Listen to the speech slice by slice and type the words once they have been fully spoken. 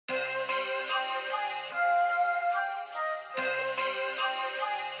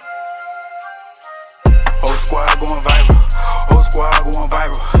squad going viral. Whole squad going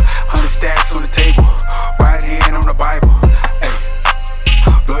viral. 100 stacks on the table. Right hand on the Bible. Hey,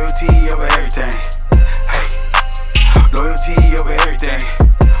 loyalty over everything. Hey, loyalty over everything.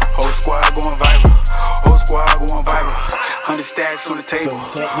 Whole squad going viral. Whole squad going viral. 100 stacks on the table.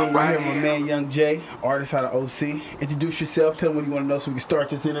 So what's up, right here, my man Young Jay, artist out of OC. Introduce yourself. Tell them what you want to know so we can start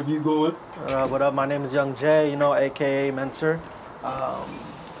this interview going. What up? My name is Young Jay, aka Menser.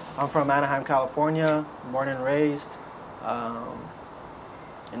 I'm from Anaheim, California, born and raised.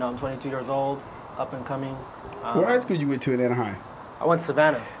 I'm 22 years old, up and coming. What high school you went to in Anaheim? I went to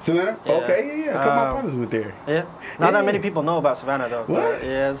Savannah. Savannah? Yeah. Okay, yeah. A couple of my partners went there. Yeah? Not that many people know about Savannah, though. What?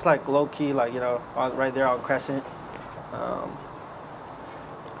 Yeah, it's like low-key, like, right there on Crescent.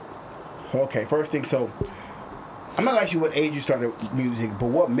 Okay, first thing, so I'm not gonna ask you what age you started music, but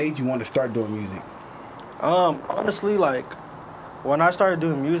what made you want to start doing music? Honestly, like, when I started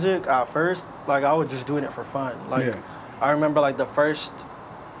doing music at first, like, I was just doing it for fun. Like, Yeah. I remember, like, the first,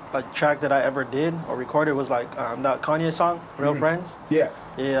 like, track that I ever did or recorded was, like, that Kanye song, Real Friends. Yeah.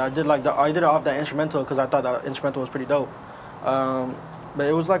 Yeah, I did it off that instrumental because I thought that instrumental was pretty dope. But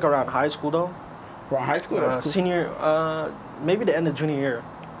it was, like, around high school, though. Around high school? That's cool. Senior, maybe the end of junior year.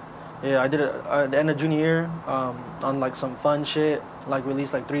 Yeah, I did it at the end of junior year on, like, some fun shit, like,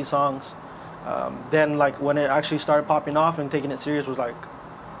 released, like, 3 songs. Then, like, when it actually started popping off and taking it serious was, like,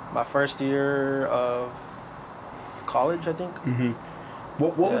 my first year of college, I think. Mm-hmm.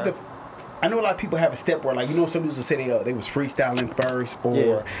 What was the... I know a lot of people have a step where, like, some dudes will say they was freestyling first,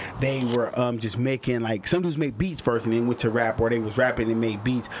 or they were just making, like, some dudes make beats first and then went to rap, or they was rapping and made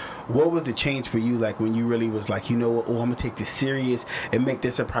beats. What was the change for you, like, when you really was like, you know what, I'm going to take this serious and make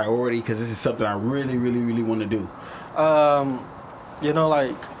this a priority because this is something I really, really, really want to do?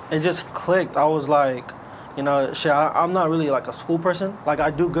 Like, it just clicked. I was like, shit, I'm not really, like, a school person. Like,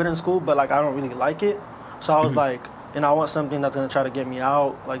 I do good in school, but, like, I don't really like it. So I was like, I want something that's going to try to get me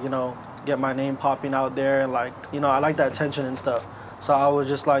out, like, get my name popping out there, and, like, I like that attention and stuff. So I was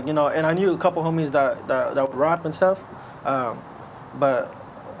just like, and I knew a couple homies that would rap and stuff.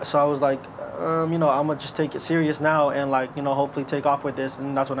 So I was like, I'm going to just take it serious now and, like, hopefully take off with this.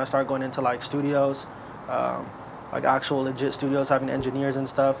 And that's when I started going into, like, studios, like actual legit studios, having engineers and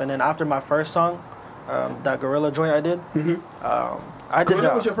stuff. And then after my first song, that Gorilla joint I did,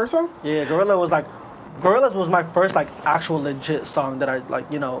 Gorilla was your first song? Yeah, Gorillaz was my first, like, actual legit song that I,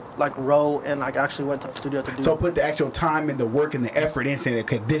 like, wrote and, like, actually went to the studio to do. So put the actual time and the work and the effort in saying,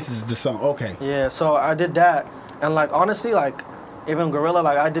 okay, this is the song. Okay. Yeah, so I did that. And, like, honestly, like, even Gorilla,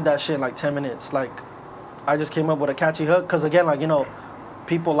 like, I did that shit in, like, 10 minutes. Like, I just came up with a catchy hook. Because, again, like,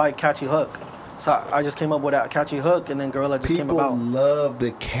 people like catchy hook. So I just came up with that catchy hook, and then Gorilla just came about. People love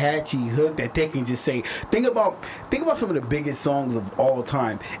the catchy hook that they can just say. Think about some of the biggest songs of all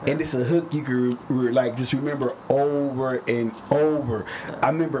time, and it's a hook you can like just remember over and over. I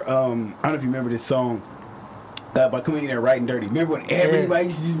remember, I don't know if you remember this song by Comedian that Right and Dirty. Remember when everybody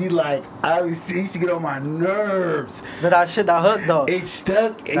used to just be like, it used to get on my nerves. But that hook though. It's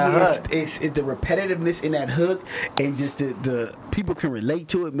stuck. It's the repetitiveness in that hook, and just the people can relate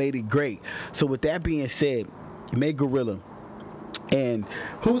to it, made it great. So with that being said, you made Gorilla. And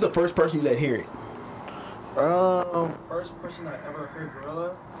who was the first person you let hear it? First person I ever heard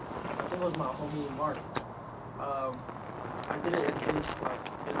Gorilla, I think it was my homie Mark. I did it in his, like,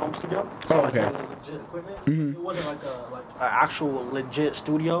 in-home studio. So, okay. Like, legit equipment. It wasn't like an actual legit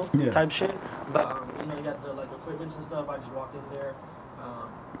studio type shit. But he had the, like, equipments and stuff. I just walked in there,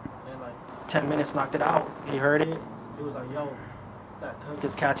 and, like, 10 minutes knocked it out. He heard it. He was like, "Yo, that hook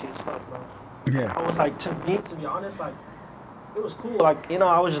is catchy as fuck, bro." Yeah. I was like, to be honest, like, it was cool. Like,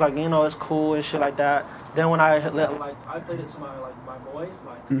 I was just like, it's cool and shit like that. Then when I played it to my boys,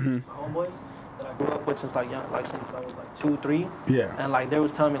 like, my homeboys that I grew up with since, like, young, like, since I was, like, 2, 3. Yeah. And, like, they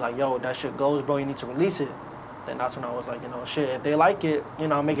was telling me, like, yo, that shit goes, bro, you need to release it. Then that's when I was like, shit, if they like it,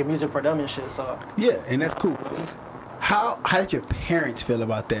 I'm making music for them and shit, so. Yeah, and that's cool. How did your parents feel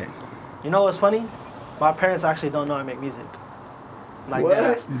about that? You know what's funny? My parents actually don't know I make music. Like,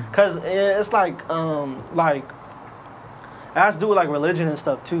 what? Because it's like, it has to do with, like, religion and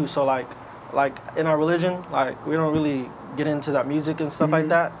stuff, too. So, like in our religion, like, we don't really get into that music and stuff like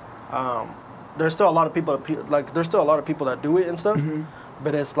that. There's still a lot of people that do it and stuff.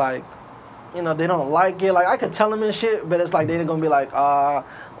 But it's like, they don't like it. Like, I could tell them and shit, but it's like they're gonna be like, why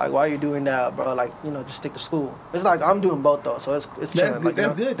are you doing that, bro? Like, just stick to school. It's like I'm doing both though, so it's chilling.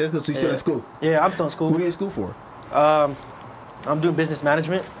 That's good. That's good. So you're still in school? Yeah, I'm still in school. What are you in school for? I'm doing business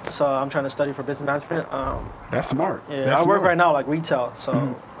management, so I'm trying to study for business management. That's smart. Yeah, That's I work smart. right now like retail,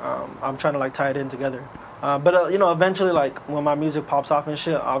 so I'm trying to, like, tie it in together. But you know, eventually, like when my music pops off and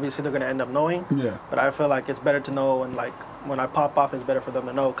shit, obviously they're gonna end up knowing. Yeah. But I feel like it's better to know, and like when I pop off, it's better for them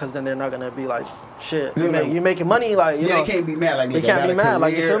to know, because then they're not gonna be like, shit, you making money, like you know. They can't be mad, like they can't be mad,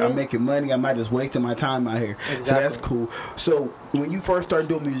 like, you feel me? I'm making money. I'm not just wasting my time out here. Exactly. So that's cool. So when you first started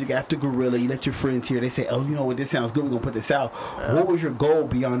doing music after Gorilla, you let your friends hear. They say, oh, you know what, this sounds good. We're gonna put this out. Yeah. What was your goal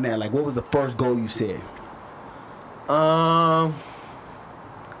beyond that? Like, what was the first goal you said?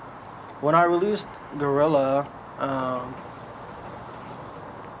 When I released Gorilla,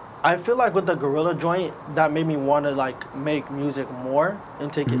 I feel like with the Gorilla joint, that made me want to like make music more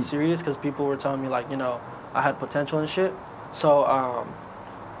and take it serious, because people were telling me like, you know, I had potential and shit. So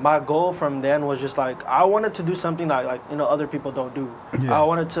my goal from then was just like, I wanted to do something that like, you know, other people don't do. Yeah. I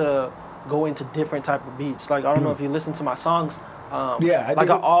wanted to go into different type of beats. Like, I don't know if you listen to my songs. I like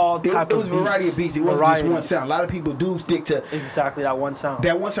all type it of was variety of beats. It wasn't just one sound. A lot of people do stick to exactly that one sound.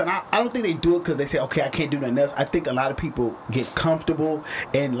 That one sound. I don't think they do it because they say, okay, I can't do nothing else. I think a lot of people get comfortable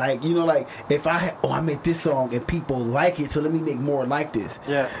and like, you know, like if I made this song and people like it, so let me make more like this.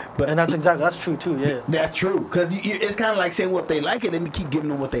 Yeah, but and that's true too. Yeah, that's true, because it's kind of like saying, well, if they like it, let me keep giving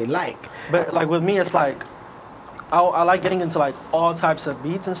them what they like. But like with me, it's like I like getting into like all types of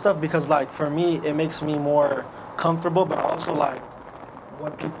beats and stuff, because like for me it makes me more comfortable, but also like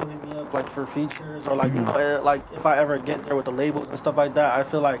when people hit me up like for features or like you know, like if I ever get there with the labels and stuff like that, I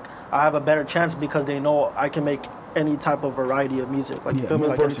feel like I have a better chance because they know I can make any type of variety of music, like you feel me,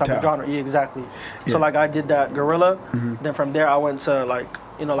 like versatile. any type of genre. Yeah, exactly. Yeah. So like I did that Gorilla, then from there I went to like,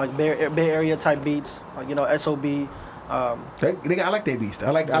 you know, like Bay Area type beats, like, you know, SOB. I like their beats. I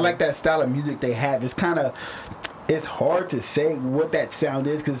like that style of music they have. It's kind of, it's hard to say what that sound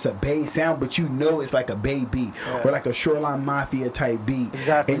is because it's a Bay sound, but you know it's like a Bay beat or like a Shoreline Mafia type beat.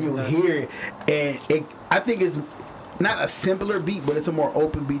 Exactly. And you hear it, and I think it's not a simpler beat, but it's a more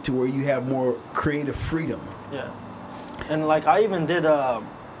open beat to where you have more creative freedom. Yeah. And like I even did, I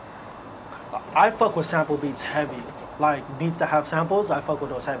fuck with sample beats heavy. Like beats that have samples, I fuck with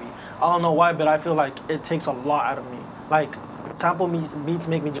those heavy. I don't know why, but I feel like it takes a lot out of me. Like sample beats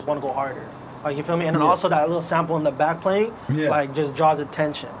make me just want to go harder. Like, you feel me? And then also that little sample in the back playing, like, just draws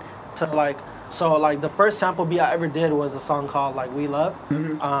attention to, like, so, like, the first sample beat I ever did was a song called, like, We Love.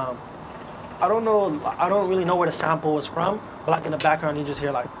 I don't really know where the sample was from, but, like, in the background, you just hear,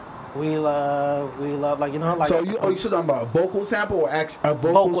 like, we love, like, you know, like. So you still talking about a vocal sample or a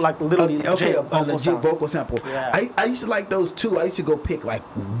vocal, like literally a legit vocal sample. Yeah. I used to like those too. I used to go pick like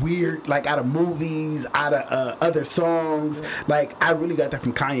weird, like out of movies, out of other songs. Like I really got that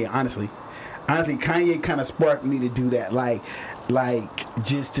from Kanye, honestly. Kanye kind of sparked me to do that. Like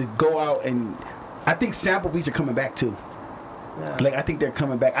just to go out, and I think sample beats are coming back too. Yeah. Like I think they're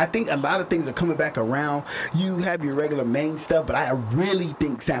coming back. I think a lot of things are coming back around. You have your regular main stuff, but I really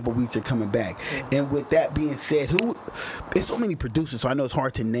think sample beats are coming back. Yeah. And with that being said, there's so many producers, so I know it's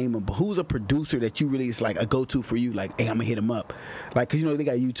hard to name them. But who's a producer that you really is like a go-to for you? Like, hey, I'm gonna hit him up. Like, cause you know they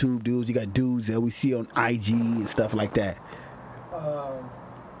got YouTube dudes, you got dudes that we see on IG and stuff like that.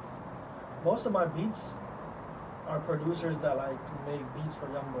 Most of my beats are producers that like make beats for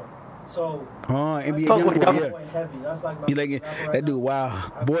Youngboy. So NBA Youngboy, yeah. Heavy. That's like my you like it? Right that dude,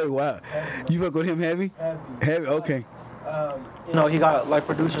 wow, boy, wow. Heavy, you fuck with him heavy? Heavy, okay. You know, he got like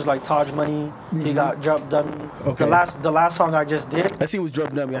producers like Taj Money. He got Drop Dummy. Okay. The last song I just did. I seen it was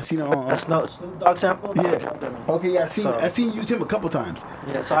Drop Dummy. I seen it on that's Snoop Dogg sample. Yeah. Drop Dummy. Okay, yeah, I seen you use him a couple times.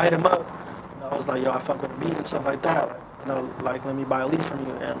 Yeah, so I hit him up. And I was like, yo, I fuck with the beat and stuff like that. Like, you know, like let me buy a lead from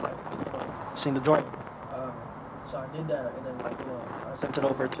you and like, you know, sing the joint. So I did that, and then like, you know, I sent it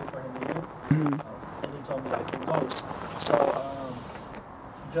over for him to hear. And he told me like, here goes. So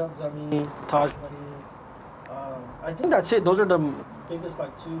Drop Dummy, Taj Money. I think that's it. Those are the biggest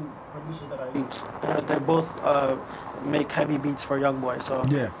like two producers that I use. They both make heavy beats for Youngboy. So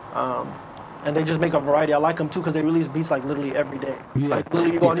yeah. And they just make a variety. I like them too because they release beats like literally every day. Yeah. Like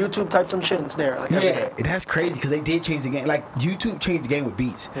literally, you go on YouTube, type some shit, and it's there. Like, yeah, that's crazy because they did change the game. Like YouTube changed the game with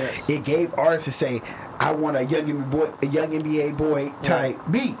beats. Yes. It gave artists to say, "I want a young NBA boy type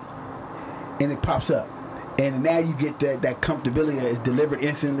beat," and it pops up. And now you get that comfortability that is delivered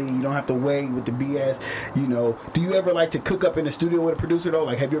instantly. You don't have to wait with the BS. You know, do you ever like to cook up in the studio with a producer though?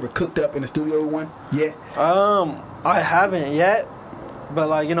 Like, have you ever cooked up in the studio with one? Yeah. I haven't yet. But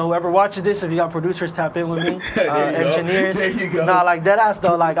like, you know, whoever watches this, if you got producers, tap in with me. Engineers. There you go. Nah, like deadass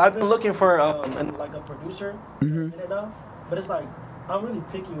though. Like I've been looking for like a producer in it now. But it's like I'm really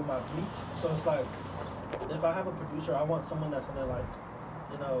picky with my beats. So it's like if I have a producer, I want someone that's gonna like,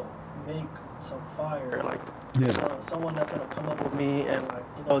 you know, make some fire, like Someone that's gonna come up with me and like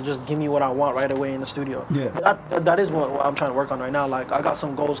just give me what I want right away in the studio. Yeah. That is what I'm trying to work on right now. Like I got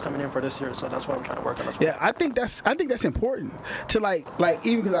some goals coming in for this year, so that's what I'm trying to work on. Yeah, I think that's important to like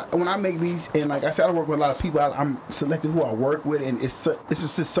even because when I make these, and like I said, I work with a lot of people. I'm selective who I work with, and it's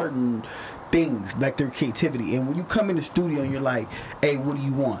just a certain things like their creativity. And when you come in the studio and you're like, hey, what do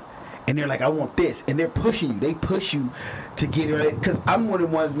you want? And they're like, I want this, and they're pushing you. They push you to get it. Because I'm one of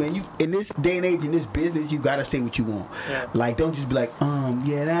the ones, man. You in this day and age, in this business, you gotta say what you want. Yeah. Like, don't just be like,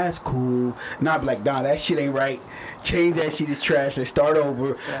 yeah, that's cool. Not be like, nah, that shit ain't right. Change that shit, is trash. Let's start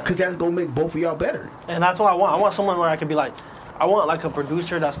over. Because that's gonna make both of y'all better. And that's what I want. I want someone where I can be like, I want like a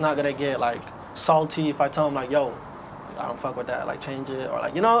producer that's not gonna get like salty if I tell him like, yo, I don't fuck with that, like change it, or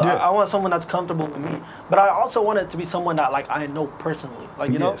like I want someone that's comfortable with me, but I also want it to be someone that like I know personally, like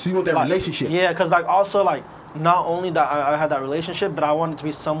so you want that like, relationship. Yeah, because like also like not only that I have that relationship, but I want it to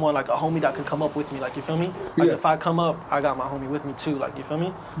be someone like a homie that can come up with me, like you feel me, like if I come up I got my homie with me too, like you feel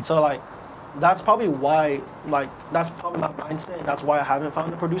me. So like that's probably why, like that's probably my mindset. That's why I haven't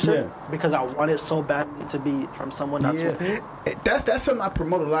found a producer, because I want it so badly to be from someone that's with me. That's something I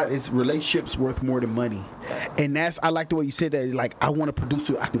promote a lot. Is relationships worth more than money, and I like the way you said that. Like I want a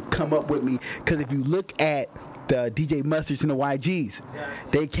producer I can come up with me, because if you look at the DJ Mustards and the YGs,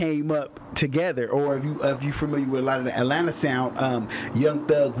 they came up together. Or if you familiar with a lot of the Atlanta sound, Young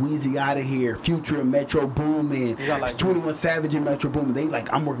Thug, Weezy Out of Here, Future and Metro Boomin, like 21 Savage and Metro Boomin. They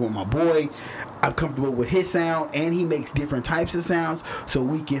like, I'm working with my boy. I'm comfortable with his sound, and he makes different types of sounds, so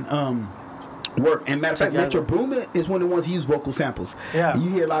we can work. And matter of fact, Metro Boomin is one of the ones he use vocal samples. Yeah,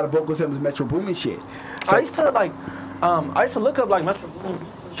 you hear a lot of vocal samples, Metro Boomin shit. So, I used to look up like Metro Boomin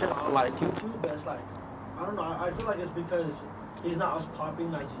beats and shit on like YouTube, but it's like, I don't know. I feel like it's because he's not as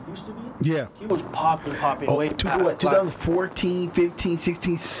popping as he used to be. Yeah. He was popping way back. 2014, 15,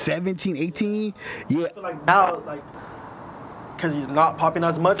 16, 17, 18. Yeah. I feel like now, like, because he's not popping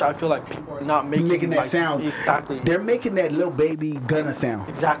as much, I feel like people are not making that sound. Exactly. They're making that Lil Baby Gunna sound.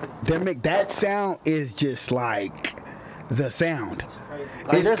 Exactly. That sound is just like the sound. It's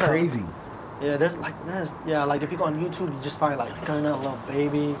crazy. It's crazy. There's like if you go on YouTube, you just find like Gunna, Lil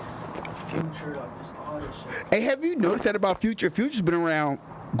Baby, Future, like just all this shit. Hey, have you noticed that about Future? Future's been around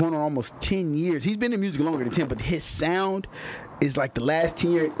going on almost 10 years. He's been in music longer than 10, but his sound is like the last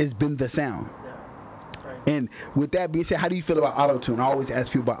 10 years has been the sound. Yeah. Right. And with that being said, how do you feel about auto-tune? I always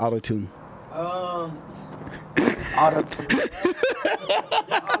ask people about auto-tune. Auto-tune.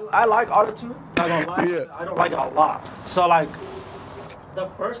 I like auto-tune. Not gonna lie. Yeah. I don't like it a lot. So like, the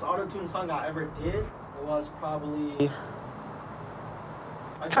first auto-tune song I ever did was probably,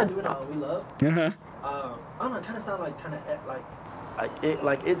 I tried doing it on We Love. I don't know, it kind of sounded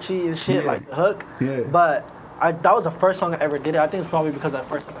like itchy and shit, like the hook. Yeah. But that was the first song I ever did it. I think it's probably because that's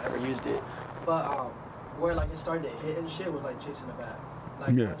the first time I ever used it. But where like it started to hit and shit was like Chasing the Bag.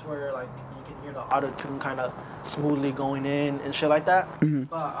 Like that's where like you can hear the auto-tune kind of smoothly going in and shit like that.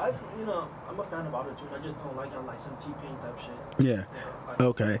 But I'm a fan of auto-tune. I just don't like it on like some T-Pain type shit. Yeah.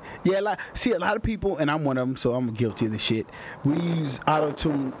 Okay. Yeah, like, see, a lot of people, and I'm one of them, so I'm guilty of this shit. We use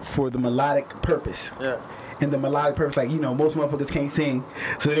auto-tune for the melodic purpose. Yeah. And the melodic purpose, like, most motherfuckers can't sing,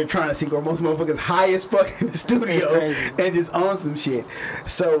 so they're trying to sing, or most motherfuckers high as fuck in the studio and just on some shit.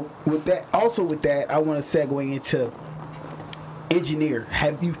 So with that, I want to segue into engineer.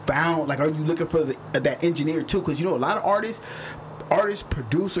 Have you found, like, are you looking for that engineer too? Because a lot of artists,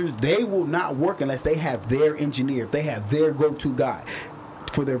 producers, they will not work unless they have their engineer, if they have their go-to guy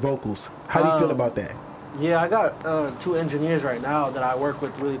for their vocals. How do you feel about that? Yeah, I got 2 engineers right now that I work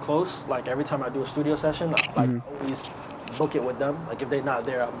with really close. Like every time I do a studio session, I always book it with them. Like if they're not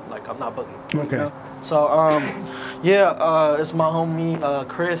there, I'm not booking. Okay. So it's my homie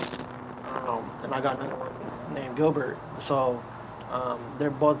Chris, and I got another one named Gilbert. So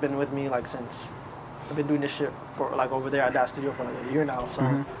they've both been with me like since I've been doing this shit for like over there at that studio for like a year now.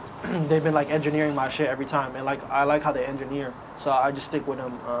 So they've been like engineering my shit every time, and like I like how they engineer, so I just stick with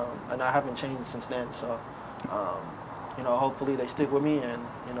them, and I haven't changed since then. So hopefully they stick with me, and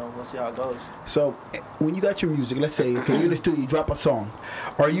we'll see how it goes. So when you got your music, let's say you're in the studio, you drop a song,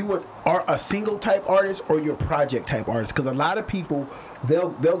 are you a single type artist or you're a project type artist? Because a lot of people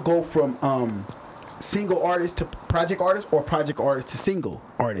they'll go from single artist to project artist, or project artist to single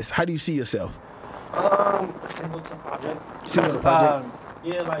artist. How do you see yourself? Single to project. Single to project.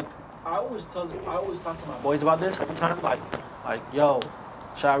 Yeah, like I always talk to my boys about this every time. Like, yo,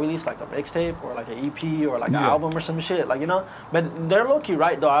 should I release like a mixtape or like an EP or like an album or some shit? Like, But they're low key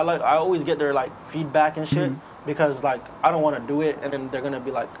right though. I always get their like feedback and shit. because like I don't want to do it, and then they're gonna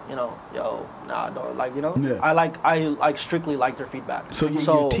be like, you know, yo, nah, don't like, you know. Yeah. I strictly like their feedback. So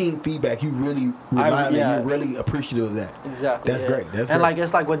your team feedback, you really rely on it. You're really appreciative of that. Exactly. That's great. That's and great. like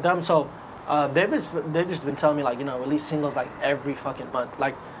it's like with them, so they've just been telling me like, you know, release singles like every fucking month.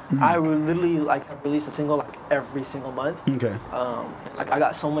 Like I would literally like release a single like every single month. Okay. Like I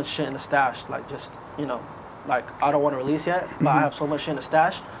got so much shit in the stash, like just, you know, like I don't want to release yet, but I have so much shit in the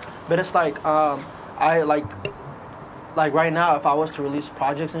stash. But it's like I like right now, if I was to release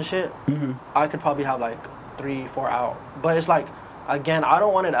projects and shit, I could probably have like 3-4 out. But it's like, again, I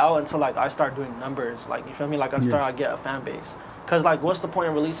don't want it out until like I start doing numbers. Like, you feel me? Like I get a fan base. Cause like, what's the point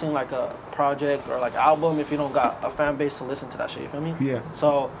of releasing like a project or like album if you don't got a fan base to listen to that shit? You feel me? Yeah.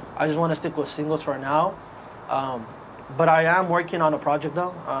 So I just want to stick with singles for now. But I am working on a project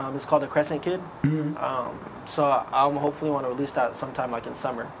though. It's called The Crescent Kid. So I'm hopefully want to release that sometime like in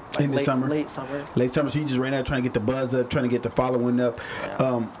summer. Like in the summer? Late summer. Late summer. So you just right now trying to get the buzz up, trying to get the following up.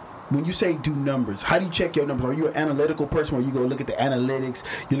 Yeah. When you say do numbers, how do you check your numbers? Are you an analytical person where you go look at the analytics,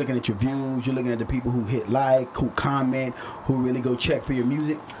 you're looking at your views, you're looking at the people who hit like, who comment, who really go check for your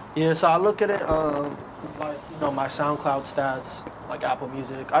music? Yeah, so I look at it like, you know, my SoundCloud stats, like Apple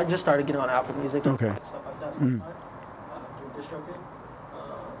Music. I just started getting on Apple Music. Okay. And stuff like that. So through DistroKid.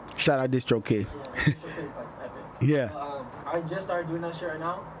 Shout out DistroKid. Yeah, DistroKid is like epic. Yeah. I just started doing that shit right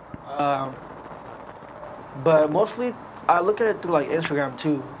now. But mostly I look at it through like Instagram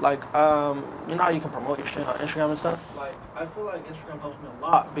too. Like, you know how you can promote your shit on Instagram and stuff? Like, I feel like Instagram helps me a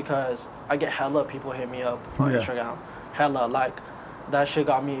lot because I get hella people hit me up on Instagram. Hella, like, that shit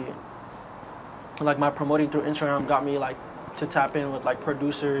got me, like, my promoting through Instagram got me, like, to tap in with, like,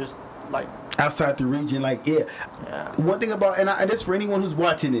 producers, like, outside the region, like, yeah. One thing about, and this for anyone who's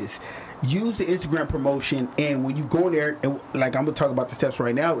watching this, use the Instagram promotion, and when you go in there, and like I'm gonna talk about the steps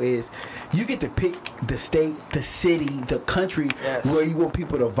right now, is you get to pick the state, the city, the country where you want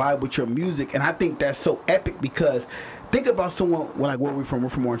people to vibe with your music, and I think that's so epic because think about someone like where we're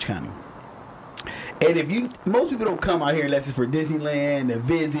from Orange County. And if most people don't come out here unless it's for Disneyland, to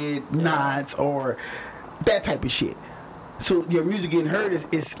visit, Knott's, or that type of shit. So your music getting heard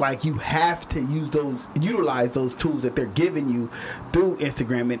is like you have to utilize those tools that they're giving you through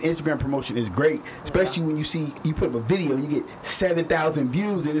Instagram. And Instagram promotion is great, especially when you put up a video, you get 7,000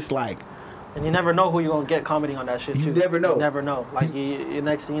 views, and it's like. And you never know who you're gonna get commenting on that shit too. You never know. You never know. Like you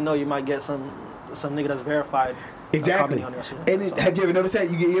next thing you know, you might get some nigga that's verified. Exactly. On your shit. And then, have you ever noticed that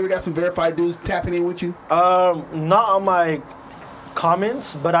you ever got some verified dudes tapping in with you? Not on my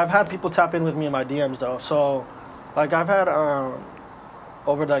comments, but I've had people tap in with me in my DMs though. So. Like I've had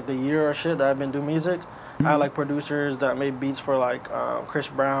over like the year or shit that I've been doing music, I had like producers that made beats for like Chris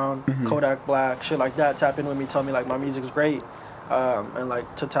Brown, Kodak Black, shit like that. Tap in with me, tell me like my music's great, and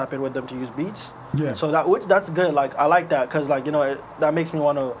like to tap in with them to use beats. Yeah. So that's good. Like I like that because like, you know, that makes me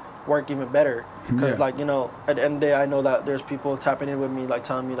want to work even better. Because like, you know, at the end of the day, I know that there's people tapping in with me, like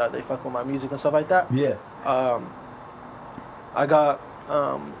telling me that they fuck with my music and stuff like that. Yeah. I got.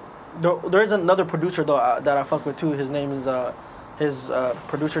 There is another producer though that I fuck with too. His name is his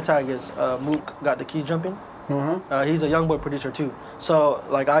producer tag is Mook Got the Keys Jumping. He's a young boy producer too. So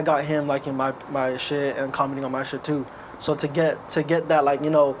like I got him liking my shit and commenting on my shit too. So to get that, like, you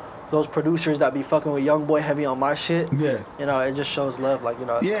know, those producers that be fucking with young boy heavy on my shit. Yeah. You know, it just shows love. Like, you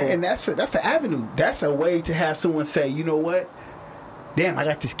know, it's cool. And that's the avenue. That's a way to have someone say, you know what? Damn, I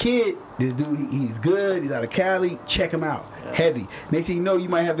got this kid. This dude, he's good. He's out of Cali. Check him out. Yeah. Heavy. Next thing you know, you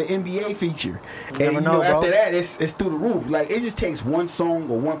might have an NBA feature. You know, after that, it's through the roof. Like, it just takes one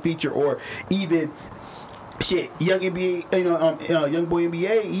song or one feature, or even shit. Young NBA, young boy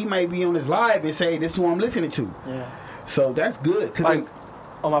NBA. He might be on his live and say, "This is who I'm listening to." Yeah. So that's good. Cause like,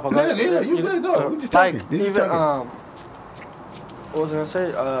 oh my God. Yeah, you good. Go. We just talking. Like, this even what was I gonna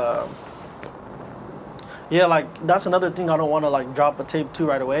say? Yeah, like, that's another thing I don't want to, like, drop a tape to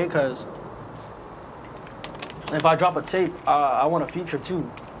right away, because if I drop a tape, I want to feature,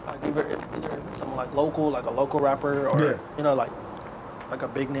 too. Like, either someone, like, local, like a local rapper, or, you know, like a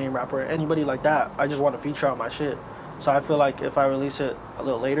big-name rapper, anybody like that. I just want to feature on my shit. So I feel like if I release it a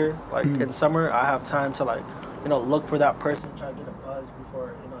little later, like, in summer, I have time to, like, you know, look for that person, try to get a buzz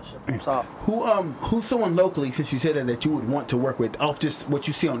before, you know, shit pops off. Who's someone locally, since you said that you would want to work with, off just what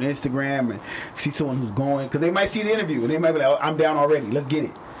you see on Instagram and see someone who's going, because they might see the interview and they might be like, oh, I'm down already, let's get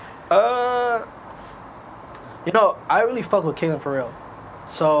it. You know, I really fuck with Kalen for real.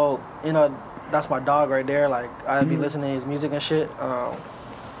 So, you know, that's my dog right there. Like, I be listening to his music and shit.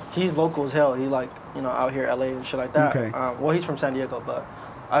 He's local as hell. He, like, you know, out here LA and shit like that. Okay. Well, he's from San Diego, but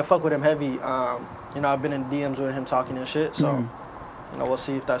I fuck with him heavy. You know, I've been in DMs with him talking and shit, so you know, we'll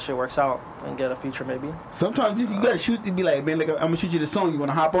see if that shit works out and get a feature maybe. Sometimes just you gotta shoot to be like, man, like I'm gonna shoot you the song. You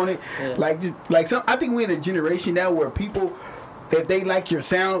wanna hop on it? Yeah. Like just like some. I think we're in a generation now where people, if they like your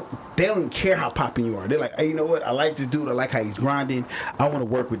sound, they don't even care how popping you are. They're like, hey, you know what? I like this dude. I like how he's grinding. I want to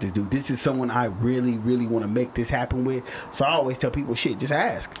work with this dude. This is someone I really, really want to make this happen with. So I always tell people, shit, just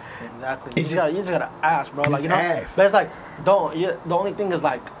ask. Exactly. You just gotta ask, bro. Like, just you know, ask. but it's like, the only thing is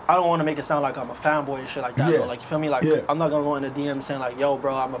like, I don't want to make it sound like I'm a fanboy and shit like that. Yeah. Though. Like, you feel me? Like, Yeah. I'm not gonna go in the DM saying like, yo,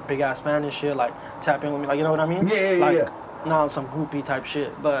 bro, I'm a big ass fan and shit. Like, tap in with me. Like, you know what I mean? Yeah, like, yeah. not on some groupie type shit.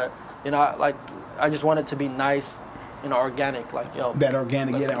 But you know, like, I just want it to be nice, you know, organic. Like, yo, That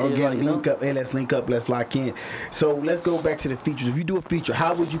organic, let's- that organic you know? link up. Hey, let's link up. Let's lock in. So let's go back to the features. If you do a feature,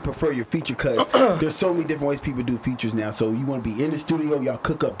 how would you prefer your feature? Because there's so many different ways people do features now. So you want to be in the studio, y'all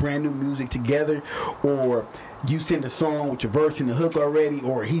cook up brand new music together, or you send a song with your verse and the hook already,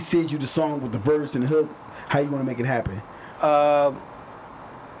 or he sends you the song with the verse and the hook. How you want to make it happen?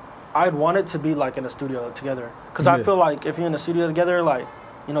 I'd want it to be like in the studio together, because Yeah. I feel like if you're in the studio together, like,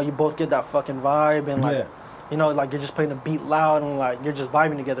 you know, you both get that fucking vibe, and like, Yeah. you know, like you're just playing the beat loud and like you're just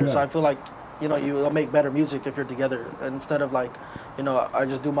vibing together. So Yeah. I feel like, you know, you'll make better music if you're together, instead of like, you know, I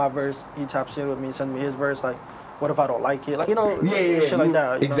just do my verse, he taps in with me, send me his verse. Like, what if I don't like it? Like, you know, shit like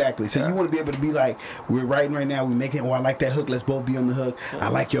that. You know? Exactly. So Yeah. you want to be able to be like, we're writing right now, we're making, I like that hook, let's both be on the hook. I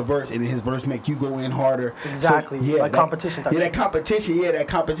like your verse, and then his verse make you go in harder. Exactly. So, Like competition type Yeah, that shit. competition. Yeah, that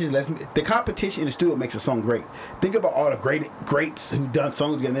competition. The competition in the studio makes a song great. Think about all the greats who done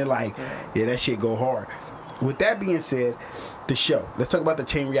songs together. And they're like, yeah, that shit go hard. With that being said, the show. Let's talk about the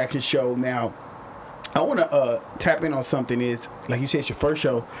Chain Reaction show now. I want to tap in on something. Is like you said, it's your first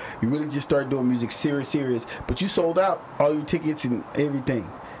show. You really just started doing music serious, but you sold out all your tickets and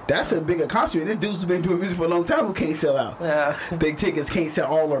everything. That's a big accomplishment. This dude's been doing music for a long time who can't sell out. Yeah. Big tickets can't sell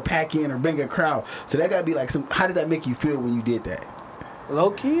all or pack in or bring a crowd. So that gotta be like some. How did that make you feel when you did that?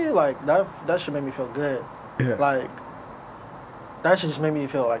 Low key, like that should make me feel good. Yeah. Like, that should just make me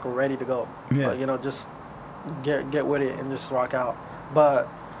feel like ready to go. Yeah. Like, you know, just get with it and just rock out. But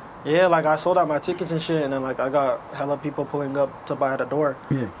yeah, like I sold out my tickets and shit, and then like I got hella people pulling up to buy at the door.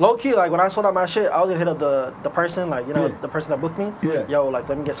 Yeah. Low key, like when I sold out my shit, I was gonna hit up the person, like, you know, Yeah. the person that booked me. Yeah. Yo, like,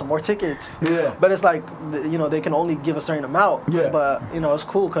 let me get some more tickets. Yeah. But it's like, you know, they can only give a certain amount. Yeah. But you know, it's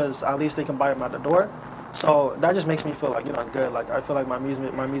cool because at least they can buy them at the door. So that just makes me feel like, you know, good. Like I feel like my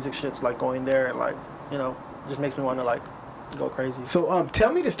music shit's like going there, and like, you know, just makes me want to like go crazy. So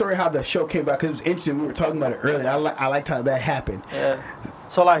tell me the story how the show came about, because it was interesting. We were talking about it earlier. I liked how that happened. Yeah.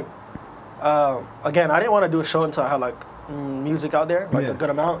 So like, again, I didn't want to do a show until I had like music out there, like Yeah. a good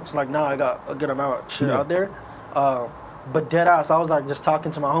amount. So like now I got a good amount of shit Yeah. out there. But dead ass, I was like just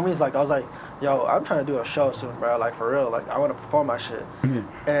talking to my homies. Like I was like, yo, I'm trying to do a show soon, bro. Like for real. Like I want to perform my shit. Yeah.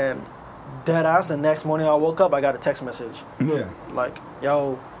 And dead ass, the next morning I woke up, I got a text message. Yeah. Like,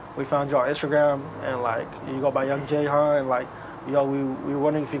 yo, we found you on Instagram, and like you go by Young J, huh? And like, yo, we were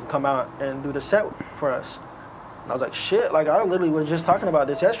wondering if you could come out and do the set for us. And I was like, shit, like I literally was just talking about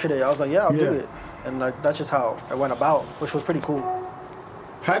this yesterday. I was like, yeah, I'll do Yeah. it. And like that's just how it went about, which was pretty cool.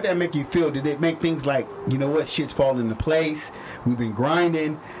 How'd that make you feel? Did it make things like, you know what, shit's falling into place? We've been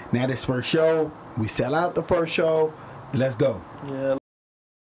grinding. Now this first show, we sell out the first show. Let's go. Yeah.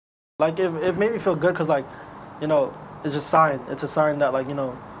 Like it made me feel good because like, you know, it's just sign. It's a sign that like, you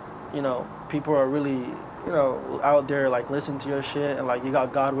know, people are really, you know, out there like listening to your shit, and like you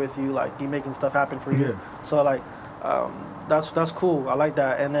got God with you, like you making stuff happen for you. Yeah. So like, that's cool. I like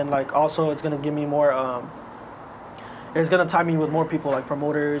that. And then like also it's gonna give me more. It's gonna tie me with more people like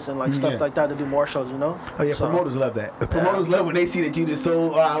promoters and like stuff Yeah. like that to do more shows. You know. Oh yeah, So, promoters love that. Promoters love when they see that you just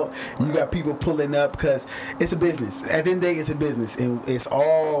sold out. You got people pulling up because it's a business. At the end of the day, it's a business, and it's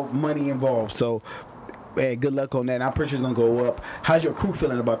all money involved. So, man, good luck on that. And I'm pretty sure it's gonna go up. How's your crew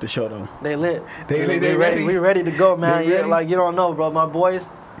feeling about the show, though? They lit. They ready. ready? We ready to go, man. They Yeah, ready? like you don't know, bro. My boys,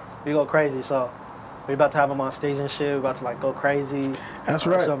 we go crazy. So we about to have them on stage and shit. We about to like go crazy. That's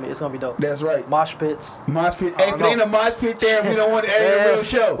right. It's gonna be dope. That's right. Mosh pits. Mosh pit. Hey, if it ain't a mosh pit there, we don't want to add a real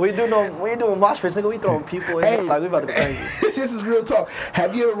show. We doing mosh pits, nigga. We throwing people in. Hey. Like we about to go crazy. This is real talk.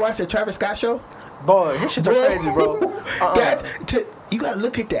 Have you ever watched the Travis Scott show? Boy, his shit's crazy, bro. You gotta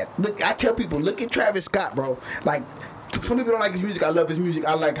look at that. Look, I tell people, look at Travis Scott, bro. Like, some people don't like his music. I love his music.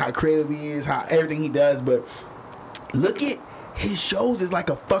 I like how creative he is, how everything he does. But look at his shows. It's like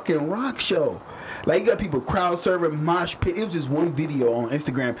a fucking rock show. Like, you got people crowd serving, mosh pit. It was just one video on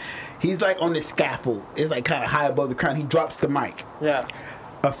Instagram. He's like on the scaffold. It's like kind of high above the crowd. He drops the mic. Yeah.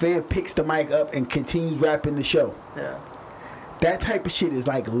 A fan picks the mic up and continues rapping the show. Yeah. That type of shit is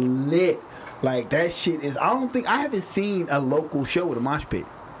like lit. Like, that shit is. I haven't seen a local show with a mosh pit.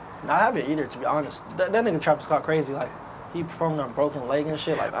 No, I haven't either, to be honest. That nigga Travis Scott crazy. Like, he performed on Broken Leg and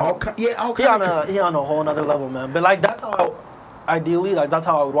shit. Like, All he on a whole nother level, man. But like, that's how ideally, like, that's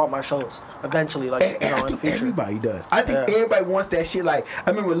how I would want my shows eventually, like, And I in the think future. everybody does. I think everybody wants that shit. Like, I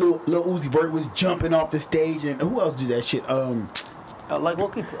remember Lil Uzi Vert was jumping off the stage, and who else did that shit? Like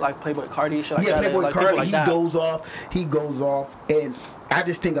what people like Playboy Cardi, shit like that. Playboy like, Cardi, like he that. goes off, and I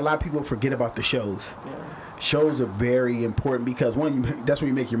just think a lot of people forget about the shows. Yeah. Shows are very important because one, that's where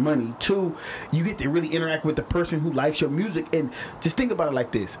you make your money. Two, you get to really interact with the person who likes your music, and just think about it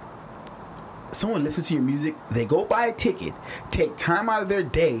like this. Someone listens to your music, they go buy a ticket, take time out of their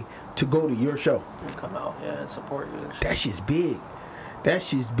day to go to your show. And come out, and support you and shit. That shit's big. That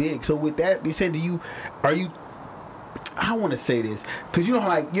shit's big. So with that, they said to you, I want to say this because you know how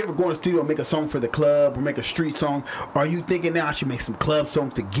like you ever go in the studio and make a song for the club or make a street song? Are you thinking now I should make some club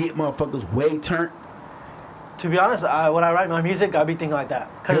songs to get motherfuckers way turned? To be honest, when I write my music, I be thinking like that.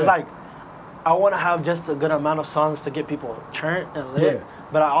 Because, like, I want to have just a good amount of songs to get people turned and lit. Yeah.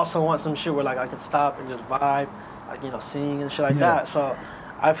 But I also want some shit where, like, I can stop and just vibe, like, you know, sing and shit like that. So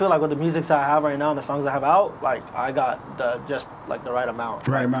I feel like with the music I have right now and the songs I have out, like, I got the right amount.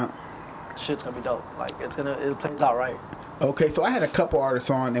 Right amount. Shit's going to be dope. Like, it plays out right. Okay, so I had a couple artists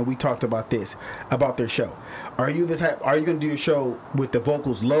on and we talked about their show. Are you gonna do your show with the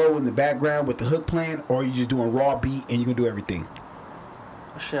vocals low in the background with the hook playing, or are you just doing raw beat and you can do everything?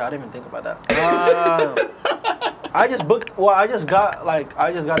 Shit, I didn't even think about that. I just got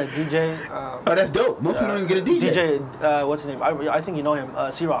a DJ. Oh, that's dope. Most people don't even get a DJ. DJ, what's his name? I think you know him,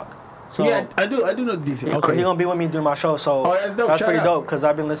 C-Rock. So yeah, I do know the DJ. Okay. He's gonna be with me doing my show, so that's dope. That's Shout pretty out. dope because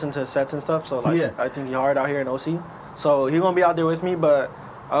I've been listening to his sets and stuff. So like, Yeah. I think he hard out here in OC. So he's gonna be out there with me, but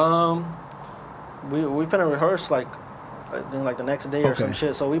we finna rehearse like the next day or some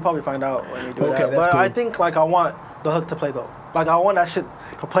shit. So we probably find out when we do that. That's But cool. I think like I want the hook to play though. Like I want that shit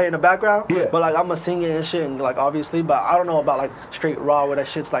to play in the background. Yeah. But like I'm gonna sing it and shit and like obviously, but I don't know about like straight raw where that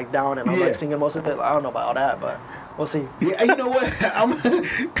shit's like down and I'm like singing most of it. Like, I don't know about all that, but we'll see. Yeah, you know what?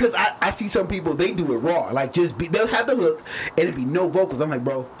 Because I see some people, they do it raw. Like, they'll have the hook, and it'd be no vocals. I'm like,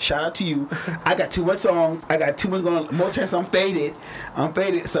 bro, shout out to you. I got too much songs. I got too much going on. Most times I'm faded,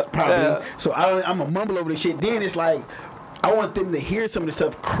 so probably. Yeah. So I'm going to mumble over this shit. Then it's like, I want them to hear some of the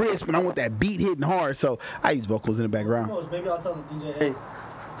stuff crisp, and I want that beat hitting hard. So I use vocals in the background. Maybe I'll tell the DJ, hey,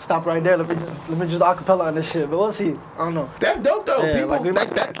 stop right there. Let me just acapella on this shit. But we'll see. I don't know. That's dope though. Yeah, People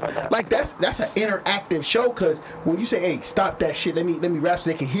like, that's an interactive show because when you say, "Hey, stop that shit," let me rap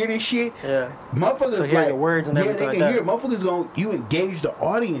so they can hear this shit. Yeah. Motherfuckers So hear like the words and everything they can like hear. that. Motherfuckers you engage the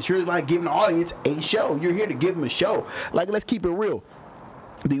audience. You're like giving the audience a show. You're here to give them a show. Like, let's keep it real.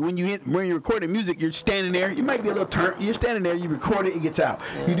 When you're recording music, you're standing there. You might be a little turned. You're standing there. You record it. It gets out.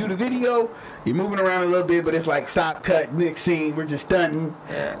 Yeah. You do the video. You're moving around a little bit, but it's like stop, cut, next scene. We're just stunting.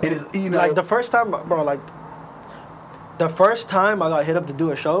 Yeah. And it's Like the first time, bro. Like the first time I got hit up to do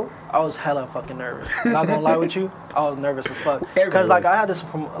a show, I was hella fucking nervous. Not gonna lie with you, I was nervous as fuck. Because like I had this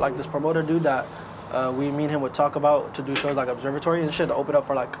promoter dude that me and him would talk about to do shows like Observatory and shit to open up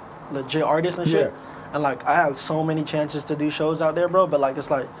for like legit artists and shit. Yeah. And like I had so many chances to do shows out there, bro. But like it's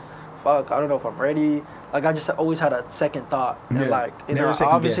like, fuck, I don't know if I'm ready. Like I just always had a second thought, and Yeah. like you Never know, I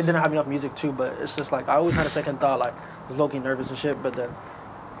second obviously guess. didn't have enough music too. But it's just like I always had a second thought, like I was low-key nervous and shit. But then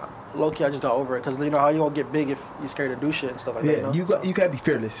low-key I just got over it because you know how you gonna get big if you're scared to do shit and stuff like that. Yeah, You know? you gotta be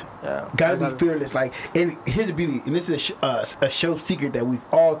fearless. Yeah. Gotta be fearless. Like, and here's the beauty, and this is a show secret that we've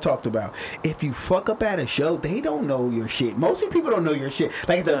all talked about. If you fuck up at a show, they don't know your shit. Most of the people don't know your shit.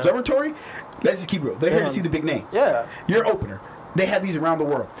 Like at the Observatory, let's just keep real. They're here to see the big name. Yeah. You're an opener. They have these around the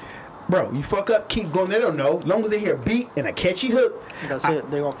world. Bro, you fuck up, keep going. They don't know. As long as they hear a beat and a catchy hook, That's it.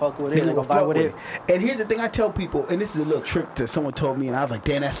 They gonna fuck with it. they They gonna gonna vibe fuck with it. And here's the thing I tell people, and this is a little trick that someone told me, and I was like,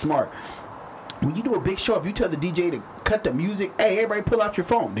 damn, that's smart. When you do a big show, if you tell the DJ to cut the music, hey, everybody pull out your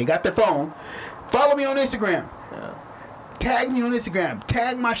phone. They got their phone. Follow me on Instagram. Yeah. Tag me on Instagram.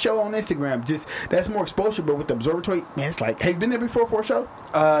 Tag my show on Instagram. Just that's more exposure. But with the Observatory, man, it's like, have you been there before for a show?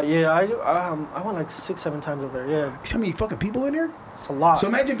 Yeah, I do. I went like 6-7 times over there. Yeah, See how many fucking people in there? it's a lot. So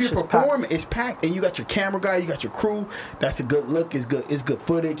imagine if you're Shit's performing, packed. it's packed, and you got your camera guy, you got your crew. That's a good look. It's good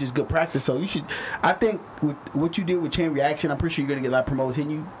footage. It's good practice. So you should. I think with what you did with Chain Reaction, I'm pretty sure you're gonna get a lot of promoters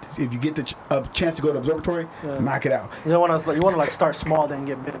hitting you. If you get the chance to go to Observatory, knock it out. You don't want to like start small then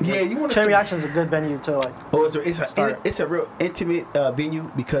get big. Yeah, you wanna Chain start- Reaction is a good venue to like. Oh, Start. it's a real intimate venue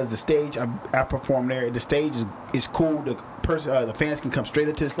because the stage I perform there. The stage is cool. The fans can come straight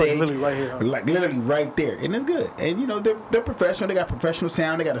up to the Like stage, literally right here, huh? like literally right there, and it's good. And you know they're professional. They got professional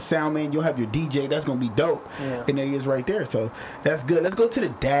sound. They got a sound man. You'll have your DJ. That's gonna be dope. Yeah. And there he is right there. So that's good. Let's go to the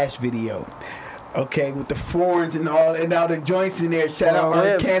Dash video. Okay, with the foreigns and all the joints in there. Shout out Foreign Art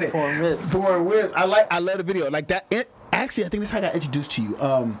whips, Cannon. foreign whips. Foreign whips. I love the video like that. actually, I think that's how I got introduced to you.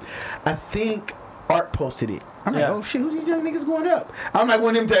 I think Art posted it. I'm like, oh shit, who these young niggas going up? I'm like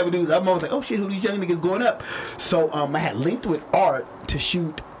one of them type of dudes. I'm always like, oh shit, who these young niggas going up? So I had linked with Art to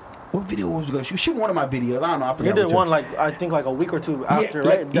shoot. What video was we gonna shoot? Shoot one of my videos. I don't know. I forgot. You did one I think a week or two after,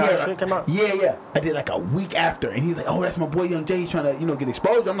 right? That shit came out. Yeah. I did like a week after, and he's like, "Oh, that's my boy Young Jay. He's trying to get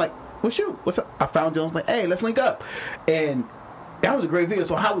exposure." I'm like, "Well, shoot, what's up?" I found Jones. Like, "Hey, let's link up," and that was a great video.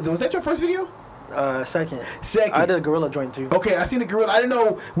 So how was that your first video? Second. I did a gorilla joint too. Okay, I seen the gorilla. I didn't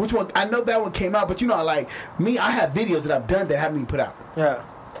know which one. I know that one came out, but like me, I have videos that I've done that haven't even put out. Yeah.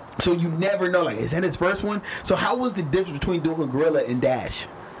 So you never know. Like, is that his first one? So how was the difference between doing gorilla and Dash?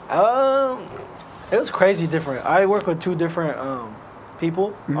 It was crazy different. I work with two different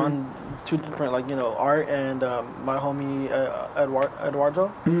people on two different Art and my homie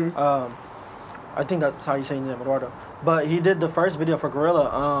Eduardo. I think that's how you say his name, Eduardo. But he did the first video for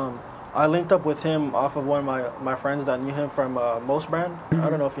Gorilla. I linked up with him off of one of my friends that knew him from Most Brand. I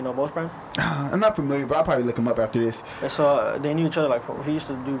don't know if you know Most Brand. I'm not familiar, but I'll probably look him up after this. And so they knew each other. He used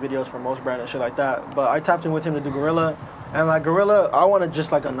to do videos for Most Brand and shit like that. But I tapped in with him to do Gorilla. And Gorilla, I wanted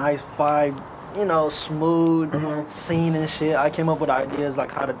just a nice vibe, smooth scene and shit. I came up with ideas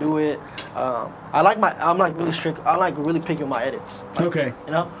how to do it. I'm really strict. I really picky with my edits. Okay.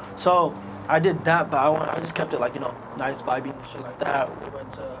 So I did that, but I just kept it nice vibey and shit like that. We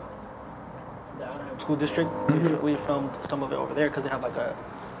went to the Anaheim School District. We filmed some of it over there because they have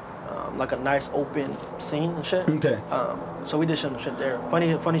a nice open scene and shit. Okay. So we did some shit there.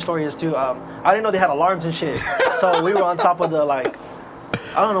 Funny story is too. I didn't know they had alarms and shit. So we were on top of the I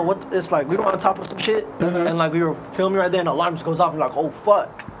don't know what it's like. We were on top of some shit and we were filming right there, and the alarm just goes off. And we're like, oh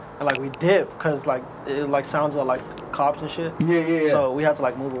fuck, and we dip because it sounds like cops and shit. Yeah. So we had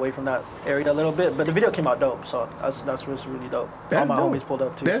to move away from that area a little bit. But the video came out dope. So that's really dope. That's all my dope. homies pulled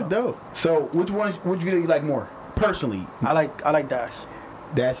up too. That's dope. So which video you like more personally? I like Dash.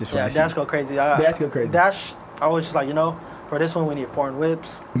 Dash is flashy. Yeah, Dash go crazy. Dash, I was just for this one we need foreign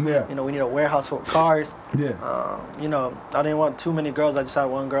whips. Yeah. We need a warehouse full of cars. Yeah. I didn't want too many girls. I just had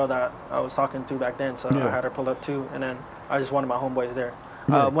one girl that I was talking to back then, so Yeah. I had her pull up too, and then I just wanted my homeboys there.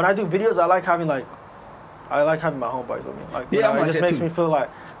 Yeah. When I do videos, I like having my homeboys with me. It just makes me feel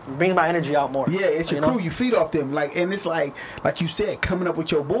brings my energy out more. Yeah, it's your crew. You feed off them, and it's like you said, coming up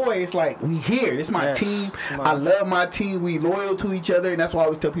with your boy. It's we here. It's my team. I love my team. We loyal to each other, and that's why I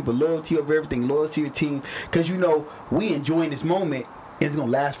always tell people loyalty over everything. Loyal to your team, because we enjoying this moment. And it's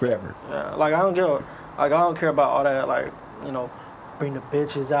gonna last forever. Yeah, I don't care about all that. Bring the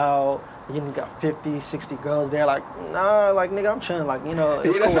bitches out. You got 50, 60 girls there. Nah, nigga, I'm chilling.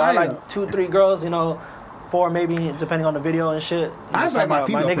 It's cool. I like 2-3 girls. 4 maybe, depending on the video and shit. I invite my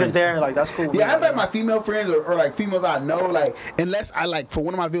female niggas friends there, that's cool. Yeah, I invite my female friends or females I know, unless I for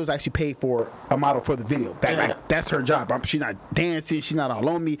one of my videos I actually paid for a model for the video. That's her job. She's not dancing, she's not all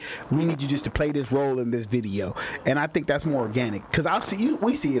on me. We need you just to play this role in this video. And I think that's more organic. Cause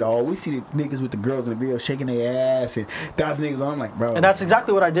we see it all. We see the niggas with the girls in the video shaking their ass and thousand niggas on. I'm like, bro. And that's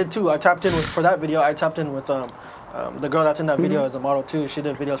exactly what I did too. I tapped in for that video. I tapped in with the girl that's in that video is a model too. She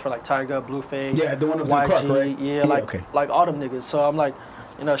did videos for Tyga, Blueface, yeah, the one that was in Clark, right? Yeah, all them niggas. So I'm like,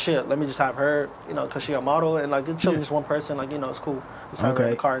 shit, let me just have her, cause she a model and chilling just one person, it's cool. Just have her in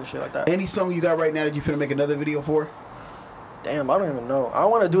the car and shit like that. Any song you got right now that you finna make another video for? Damn, I don't even know. I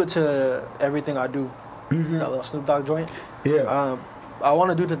want to do it to Everything I Do, that little Snoop Dogg joint. Yeah. I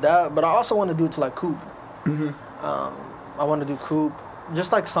want to do to that, but I also want to do it to Coop. I want to do Coop.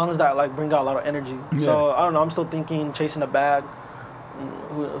 Just songs that bring out a lot of energy. Yeah. So I don't know. I'm still thinking chasing the bag.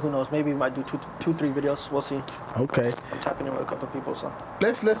 Who knows? Maybe we might do 2-3 videos. We'll see. Okay. I'm tapping in with a couple of people. So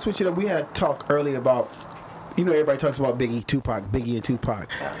let's switch it up. We had a talk earlier about everybody talks about Biggie and Tupac.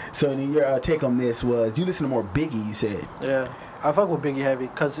 Yeah. So then your take on this was you listen to more Biggie. You said. Yeah, I fuck with Biggie heavy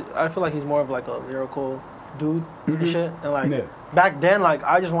because I feel like he's more of a lyrical dude and shit. And back then,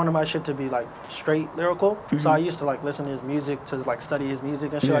 I just wanted my shit to be straight lyrical. So I used to listen to his music to study his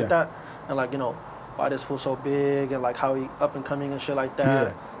music and shit like that. And why this fool so big and how he up and coming and shit like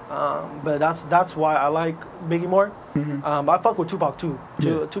that. Yeah. But that's why I like Biggie more. I fuck with Tupac too.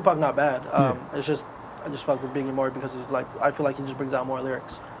 Tupac not bad. It's just I just fuck with Biggie more because it's I feel like he just brings out more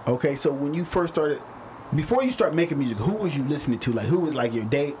lyrics. Okay, so when you first started, before you start making music, who was you listening to? Who was your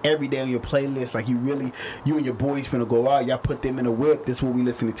every day on your playlist? You and your boys finna go out, y'all put them in a whip. This is what we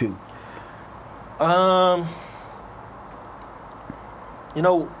listening to.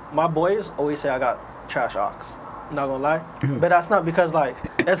 My boys always say I got trash ox. Not gonna lie, but that's not because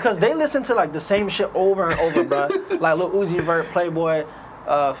it's because they listen to the same shit over and over, bro. Lil Uzi Vert, Playboy,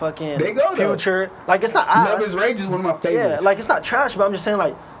 fucking they go, Future. It's not Love Is Rage is one of my favorites. Yeah, it's not trash, but I'm just saying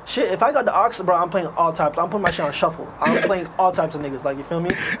shit, if I got the aux, bro, I'm playing all types. I'm putting my shit on shuffle. I'm playing all types of niggas. Like, you feel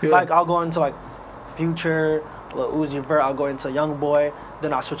me? Yeah. Like, I'll go into like Future, Lil Uzi Vert. I'll go into YoungBoy.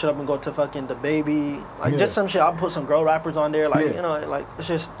 Then I'll switch it up and go to fucking the Baby. Like, just some shit. I'll put some girl rappers on there. Like, you know, like, it's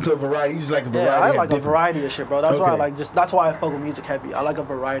just. So variety. You just like a variety. Yeah, I like different. a variety of shit, bro. That's why I Okay. like that's why I fuck with music heavy. I like a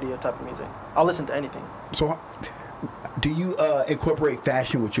variety of type of music. I'll listen to anything. So, do you incorporate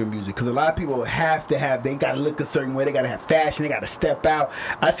fashion with your music? Because a lot of people have to have, they got to look a certain way. They got to have fashion. They got to step out.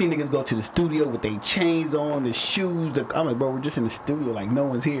 I see niggas go to the studio with their chains on, the shoes. I'm like, bro, we're just in the studio. Like, no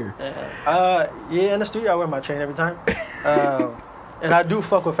one's here. Yeah, in the studio, I wear my chain every time. And I do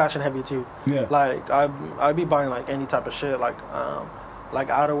fuck with fashion heavy, too. Yeah. Like, I be buying, like, any type of shit. Like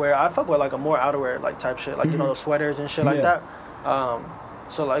outerwear. I fuck with, like, a more outerwear, like, type shit. Like, you know, the sweaters and shit like that.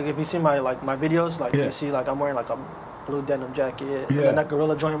 So, like, if you see my videos, like, you see, like, I'm wearing, like, a blue denim jacket. And then that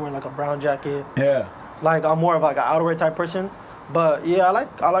Gorilla joint, I'm wearing, like, a brown jacket. Yeah. Like, I'm more of, like, an outerwear type person. But, yeah,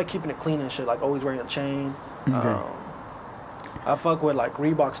 I like keeping it clean and shit. Like, always wearing a chain. Okay. I fuck with, like,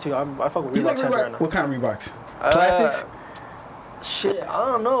 Reeboks, too. I fuck with You like Reeboks heavy Reebok? right now. What kind of Reeboks? Classics? Shit, I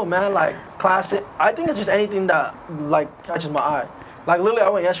don't know, man. Like, classic. I think it's just anything that, like, catches my eye. Like, literally, I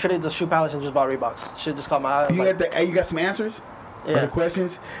went yesterday to Shoe Palace and just bought Reeboks. Shit just caught my eye. You, Like, you got some answers? Yeah. Or the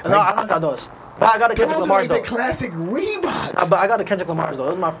questions? No, I don't got those. But I got a Kendrick Those are Lamar's, like though. the classic Reeboks. But I got a Kendrick Lamar's, though.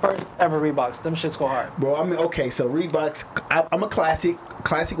 Those are my first ever Reeboks. Them shits go hard. Bro, I mean, okay, so Reeboks, I'm a classic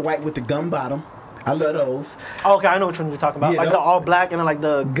white with the gum bottom. I love those. Oh, okay, I know which one you're talking about. Yeah, like the all black and then like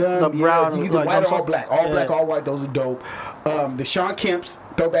the Gum, brown. yeah, either like, white or gum all sole. black. All black, all white, those are dope. The Sean Kemp's,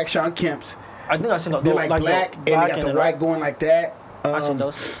 throwback Sean Kemp's. I think I seen those. They're like black, and they got the white going like that. I seen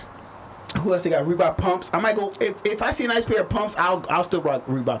those. Who else they got? Reebok pumps. I might go if I see a nice pair of pumps, I'll still rock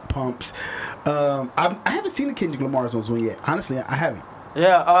Reebok pumps. I haven't seen the Kendrick Lamar's ones one yet. Honestly, I haven't.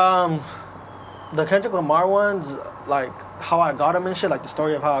 Yeah, the Kendrick Lamar ones, like how I got them and shit, like the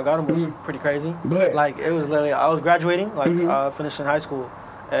story of how I got them was pretty crazy. Go ahead. Like it was literally, I was graduating, like finishing high school,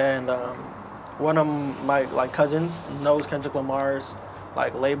 and one of my like cousins knows Kendrick Lamar's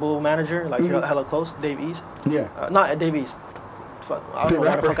like label manager, like hella close, Dave East. Yeah. Not Dave East. Fuck, I don't know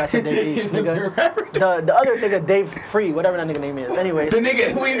why the fuck I said Dave East, The nigga. rapper? The other nigga, Dave Free, whatever that nigga name is. Anyways. The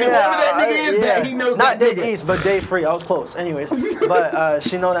nigga, whoever that nigga is, that he knows Not that Dave nigga. East, but Dave Free. I was close. Anyways. But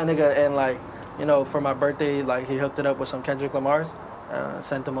she know that nigga, and like, you know, for my birthday, like he hooked it up with some Kendrick Lamar's,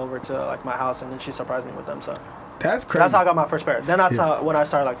 sent them over to like my house, and then she surprised me with them. So That's crazy. that's how I got my first pair. Then that's how when I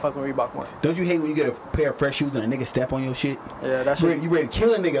started like fucking Reebok more. Don't you hate when you get a pair of fresh shoes and a nigga step on your shit? Yeah, that You shit. ready to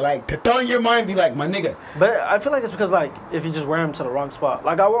kill a nigga, like to throw in your mind, be like, my nigga. But I feel like it's because like if you just wear them to the wrong spot.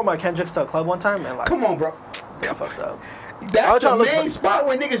 Like I wore my Kendricks to a club one time, and like Come on, bro. I fucked up. I That's was the trying to look main for- spot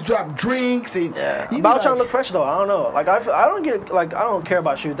where niggas drop drinks and Yeah, you be but I was trying like- to look fresh though. I don't know. Like I don't get like I don't care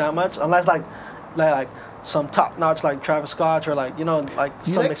about shoes that much unless like some top notch like Travis Scott or like you know like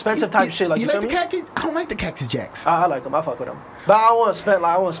You some like- expensive type shit. Like you, you feel like the me? Cactus? I don't like the Cactus Jacks. I like them. I fuck with them. But I don't want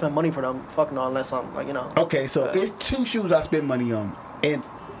to spend money for them. Fuck no, unless I'm like you know. Okay, so it's two shoes I spend money on, and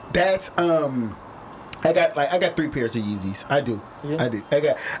that's I got 3 pairs of Yeezys. I do. Yeah. I do.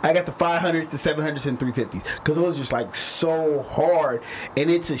 I got the 500s, the 700s, and 350s because those are just like so hard, and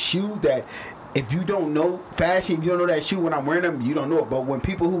it's a shoe that. If you don't know fashion, if you don't know that shoe when I'm wearing them, you don't know it. But when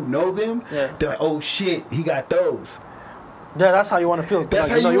people who know them, Yeah. they're like, "Oh shit, he got those." Yeah, that's how you want to feel. That's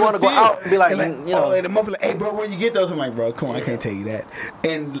like, how you know, you want want to go out and be like, and you know. oh, and the motherfucker, like, hey, bro, where you get those? I'm like, bro, come on, I can't tell you that.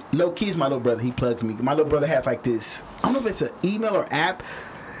 And low key is my little brother. He plugs me. My little brother has like this. I don't know if it's an email or app.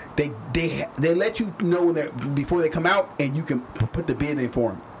 They let you know when they're before they come out, and you can put the bid in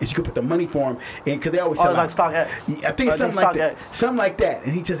for them. And you can put the money for them, and because they always sell like out. Stock X. Yeah, I think it's something like that. Something like that.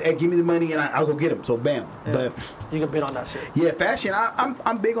 And he just, hey, give me the money, and I'll go get them. So bam. Yeah. But You can bid on that shit. yeah, fashion.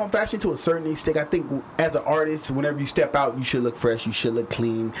 I'm big on fashion to a certain extent. I think as an artist, whenever you step out, you should look fresh. You should look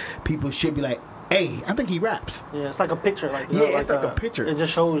clean. People should be like, "Hey, I think he raps." Yeah, it's like a picture. Like you Yeah, know, it's like a picture. It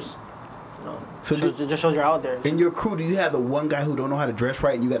just shows. You know, So it just shows you're out there. In your crew, do you have the one guy who don't know how to dress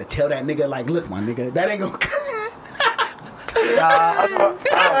right, and you got to tell that nigga like, "Look, my nigga, that ain't gonna."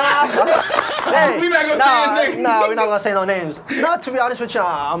 Hey, We not gonna say his name. Nah, we're not gonna say no names. No, to be honest with you,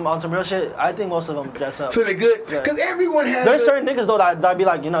 I'm on some real shit. I think most of them dress up. So they good Yeah. because everyone has. There's a- certain niggas though that be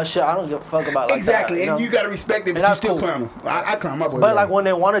like, you know, shit, I don't give a fuck about like exactly, that, and know? you gotta respect it, but And you that's still cool. clown them. I clown my boy. But Ray. like when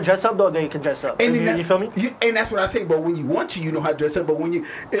they want to dress up though, they can dress up. And You, then you feel me? And that's what I say. But when you want to, you know how to dress up. But when you,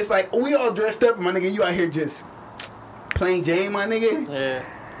 it's like we all dressed up, my nigga. You out here just plain Jane, my nigga. Yeah.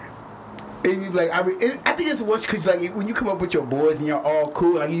 And you like, I think it's once because like when you come up with your boys and you're all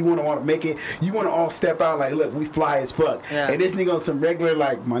cool, like you want to make it, you want to all step out like, look, we fly as fuck. Yeah. And this nigga on some regular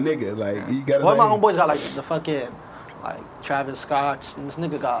like my nigga, like you got. One of my homeboys got like the fucking like Travis Scott's, and this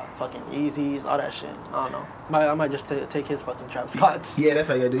nigga got fucking Yeezys, all that shit. I don't know. I might just take his fucking Travis Scott's. Yeah, that's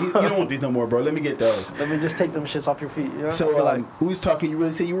how you do. You don't want these no more, bro. Let me get those. Let me just take them shits off your feet. You know? So we was talking. You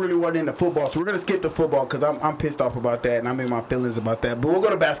really said you really weren't into football, so we're gonna skip the football because I'm pissed off about that, and I'm in my feelings about that. But we'll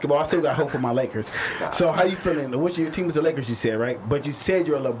go to basketball. I still got hope for my Lakers. So how you feeling? What's your team is the Lakers? You said right, but you said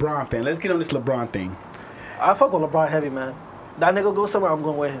you're a LeBron fan. Let's get on this LeBron thing. I fuck with LeBron heavy, man. That nigga go somewhere, I'm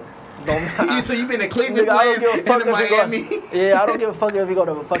going with him. So you been in Cleveland playing and in Miami? Yeah, I don't give a fuck if you go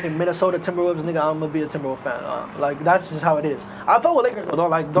to fucking Minnesota Timberwolves, nigga. I'm gonna be a Timberwolves fan. Like that's just how it is. I fuck with Lakers, though.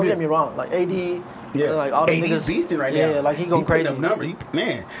 Don't get me wrong. Like AD, like all the AD's niggas beasting right now. Yeah, like he going crazy.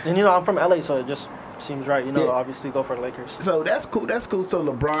 Man. And you know I'm from LA, so it just seems right. You know, obviously go for the Lakers. So that's cool. That's cool. So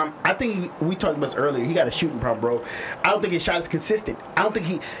LeBron, I think we talked about this earlier. He got a shooting problem, bro. I don't think his shot is consistent. I don't think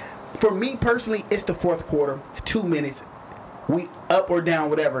he. For me personally, it's the fourth quarter, 2 minutes. We up or down,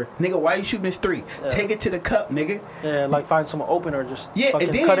 whatever. Nigga, why you shooting this three? Yeah. Take it to the cup, nigga. Yeah, like find someone open or just fucking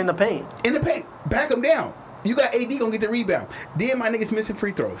and then, cut in the paint. In the paint. Back him down. You got AD gonna get the rebound. Then my nigga's missing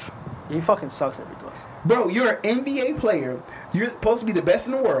free throws. He fucking sucks at free throws. Bro, you're an NBA player. You're supposed to be the best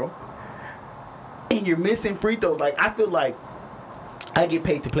in the world. And you're missing free throws. Like, I feel like I get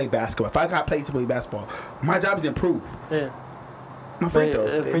paid to play basketball. If I got paid to play basketball, my job is to improve. Yeah. My free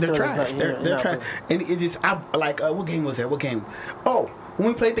throws, they're trash. They're trash. And it just, what game was that? What game? Oh, when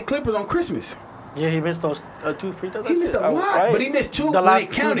we played the Clippers on Christmas. Yeah, he missed those 2 free throws. He missed a lot, right? But he missed 2. The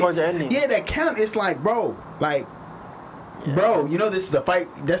last 2 towards the ending. Yeah, that count. It's like, bro, bro, you know this is the fight.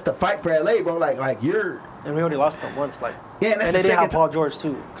 That's the fight for LA, bro. Like you're. And we already lost them once, like. Yeah, and they didn't have Paul George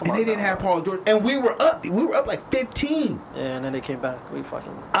too. Come on. They didn't have Paul George, and we were up. We were up like 15. Yeah, and then they came back.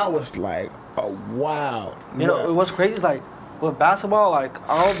 I was like, oh wow. You know what's crazy is like. With basketball, like,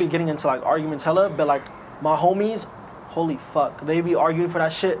 I don't be getting into, like, arguments hella, but, like, my homies, holy fuck, they be arguing for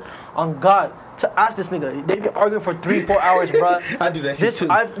that shit. On God, to ask this nigga, they be arguing for 3-4 hours, bro. I do that shit, too.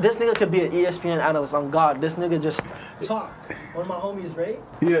 This nigga could be an ESPN analyst. On God, this nigga just talk. One of my homies, right?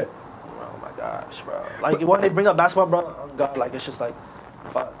 Yeah. Oh, my gosh, bro. Like, when they bring up basketball, bro, on God, like, it's just like,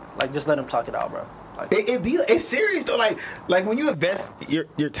 fuck. Like, just let him talk it out, bro. Like, it's serious, though. Like when you invest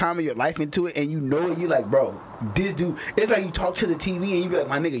your time and your life into it and you know it, you like, bro, this dude, it's like you talk to the TV and you be like,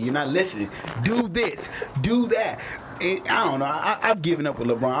 my nigga, you're not listening. Do this, do that. I don't know. I've given up with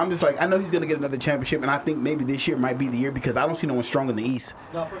LeBron. I'm just like, I know he's going to get another championship, and I think maybe this year might be the year because I don't see no one strong in the East.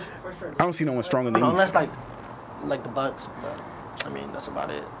 No, for sure. I don't see no one strong in the East. Unless, like the Bucks, but, I mean, that's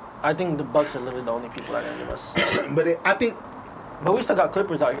about it. I think the Bucks are literally the only people that can give us. But we still got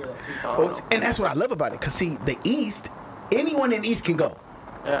Clippers out here. And that's what I love about it. Because, see, the East, anyone in the East can go.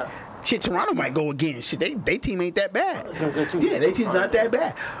 Yeah. Shit, Toronto might go again. Shit, they team ain't that bad. They're good too. Yeah, they team's not that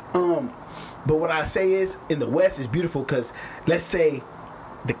bad. But what I say is, in the West, is beautiful because, let's say,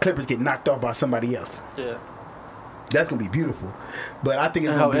 the Clippers get knocked off by somebody else. Yeah. That's going to be beautiful. But I think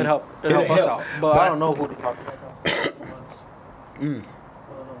it's going to be... It'll help us out. But I don't know who to talk about. That's going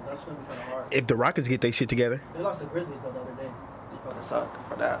to be kind of hard. If the Rockets get their shit together. They lost the Grizzlies, though, the other day. They fucking suck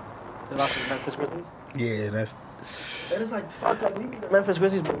for that. They lost the Memphis Grizzlies. Yeah, that's... And it's like, fuck, like, we beat the Memphis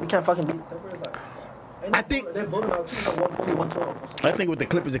Grizzlies, but we can't fucking beat the Clippers. Like, I think... They're voting out 140, 112. I think with the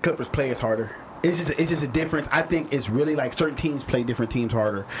Clippers play is harder. It's just a difference. I think it's really like certain teams play different teams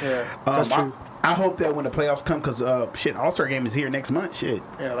harder. Yeah, that's true. I hope that when the playoffs come, because shit, All-Star game is here next month. Shit.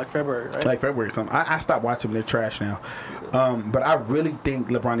 Yeah, like February, right? Like February or something. I stopped watching them. They're trash now. But I really think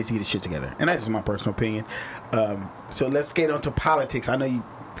LeBron needs to get his shit together. And that's just my personal opinion. So let's get on to politics. I know you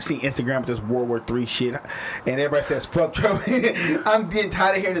see Instagram with this World War III shit. And everybody says, fuck Trump. I'm getting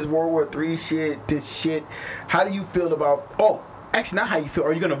tired of hearing this World War III shit, this shit. How do you feel about... Oh, actually, not how you feel.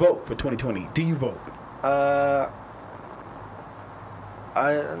 Are you going to vote for 2020? Do you vote?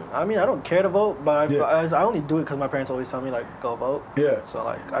 I mean, I don't care to vote, but I only do it because my parents always tell me, like, go vote. Yeah. So,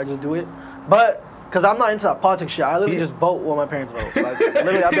 like, I just do it. But, because I'm not into that politics shit, I literally just vote when my parents vote. Like,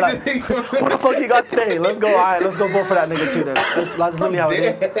 literally, I'll be like, what the fuck you got today? Let's go, all right, let's go vote for that nigga too then. That's literally how it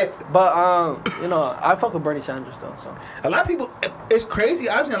is. But, you know, I fuck with Bernie Sanders, though, so. A lot of people, it's crazy.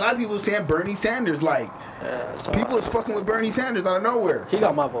 I've seen a lot of people saying Bernie Sanders, like, so people is fucking with Bernie Sanders out of nowhere. He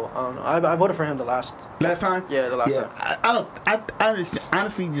got my vote. I don't know. I voted for him the last time. Yeah, the last time. I understand.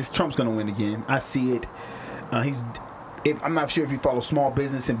 Honestly, just Trump's gonna win again. I see it. I'm not sure if you follow small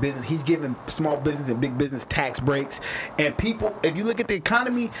business and business. He's giving small business and big business tax breaks, and people. If you look at the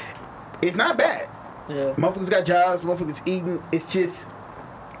economy, it's not bad. Yeah, motherfuckers got jobs. Motherfuckers eating. It's just,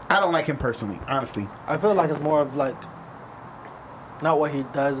 I don't like him personally. Honestly, I feel like it's more of like. Not what he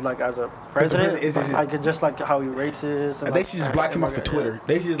does, like, as a president, but just like how he rates us. They should just block him off of Twitter.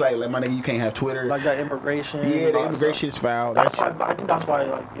 They should just like my nigga, you can't have Twitter. Like that immigration. Yeah, the immigration is foul. I think that's why,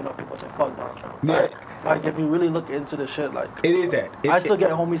 like, you know, people say fuck Donald Trump. Yeah, Like if you really look into the shit, like It is that. I still get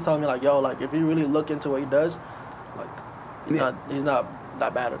homies telling me like, yo, like if you really look into what he does, like he's not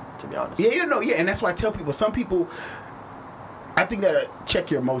that bad, to be honest. Yeah, and that's why I tell people. Some people, I think gotta check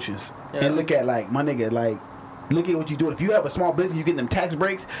your emotions and look at like my nigga, like look at what you're doing. If you have a small business, you get them tax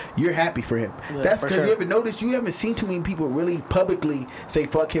breaks, you're happy for him. Yeah, That's because sure. you ever noticed you haven't seen too many people really publicly say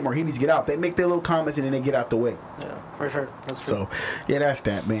fuck him or he needs to get out. They make their little comments and then they get out the way. Yeah, for sure. That's true. So yeah, that's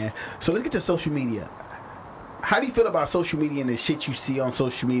that, man. So let's get to social media. How do you feel about social media and the shit you see on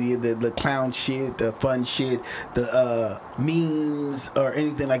social media, the clown shit, the fun shit, the memes or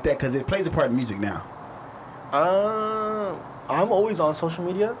anything like that? Because it plays a part in music now. I'm always on social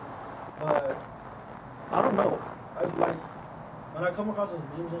media, but I don't know. Like when I come across those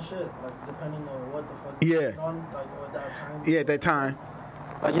memes and shit, like depending on what the fuck is on, like at that time. Yeah, at that time.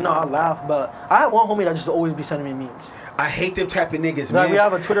 Like I laugh, but I have one homie that just always be sending me memes. I hate them type of niggas, Like man. we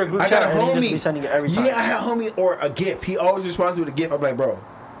have a Twitter group I chat got a and he homie. just be sending it every time. Yeah, I have a homie or a GIF. He always responds with a GIF. I'm like, bro.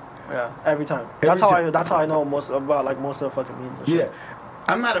 Yeah, every time. Every time. That's how I know most of the fucking memes and shit. Yeah.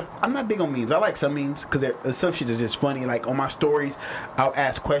 I'm not big on memes. I like some memes because some shit is just funny. Like on my stories, I'll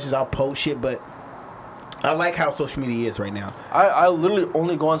ask questions, I'll post shit, but I like how social media is right now. I literally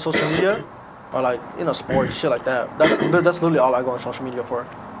only go on social media or like sports shit like that. That's literally all I go on social media for.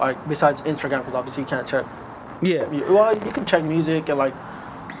 Like besides Instagram, because obviously you can't check. Yeah. Well, you can check music and like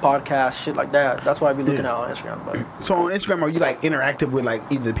podcasts, shit like that. That's what I be looking at on Instagram. But So on Instagram, are you like interactive with like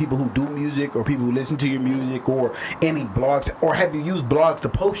either people who do music or people who listen to your music or any blogs, or have you used blogs to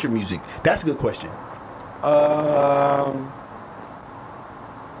post your music? That's a good question.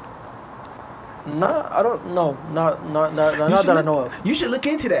 No, I don't know. Not that I know of. You should look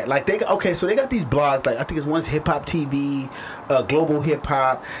into that. Like so they got these blogs. Like I think it's one's Hip Hop TV, Global Hip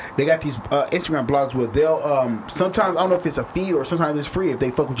Hop. They got these Instagram blogs where they'll sometimes I don't know if it's a fee or sometimes it's free if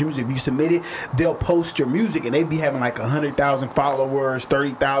they fuck with your music. If you submit it, they'll post your music and they be having like 100,000 followers,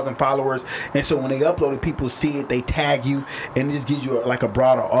 30,000 followers, and so when they upload it, people see it, they tag you, and it just gives you like a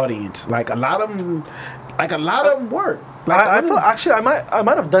broader audience. Like a lot of them work. Like I feel actually I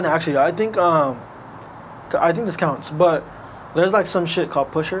might have done it actually. I think this counts, but there's like some shit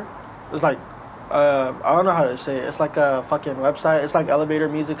called Pusher. It's like I don't know how to say it. It's like a fucking website. It's like elevator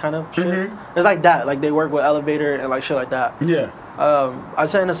music kind of shit. Mm-hmm. It's like that. Like they work with elevator and like shit like that. Yeah. I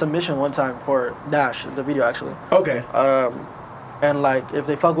sent in a submission one time for Dash, the video actually. Okay. And like if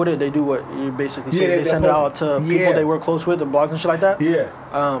they fuck with it, they do what you basically say. They send it out to people Yeah. they work close with and blogs and shit like that. Yeah.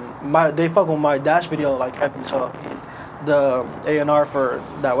 They fuck with my Dash video like heavy, so the A&R for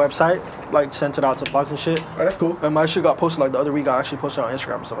that website like sent it out to blogs and shit. Oh, that's cool. And my shit got posted like the other week. I actually posted it on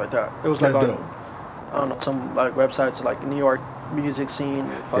Instagram and stuff like that. It was like That's on dope. I don't know, some like websites like New York music scene.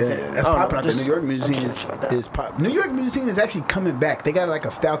 Fucking, Yeah, that's I don't popping know, out there. just New York music some is shit like that. is pop. New York music is actually coming back. They got like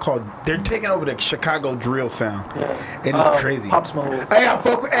a style called. They're taking over the Chicago drill sound. Yeah. And it's crazy. Pop Smoke. Hey, I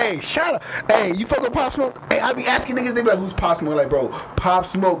fuck with. Hey, shout out. Hey, you fuck with Pop Smoke? Hey, I be asking niggas. They be like, "Who's Pop Smoke?" Like, bro, Pop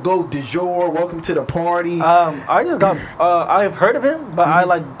Smoke, go du jour. Welcome to the party. I just got. I've heard of him, but I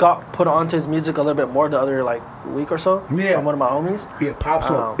like got put onto his music a little bit more the other like week or so. Yeah. From one of my homies. Yeah, Pop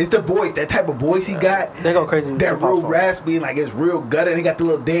Smoke. It's the voice, that type of voice he got. They go crazy. That to Pop real Smoke. raspy, like it's real gutted. They got the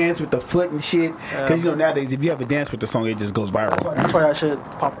little dance with the foot and shit. Because nowadays, if you have a dance with the song, it just goes viral. That's why that shit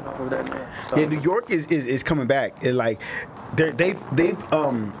is popping up over there. Yeah, New York is coming back. It like they've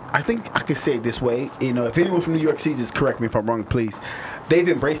I think I could say it this way. If anyone from New York sees this, correct me if I'm wrong, please. They've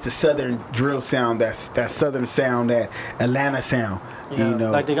embraced the southern drill sound, that southern sound, that Atlanta sound. Yeah,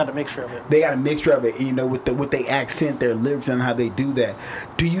 like they got a mixture of it. They got a mixture of it, with they accent, their lyrics, and how they do that.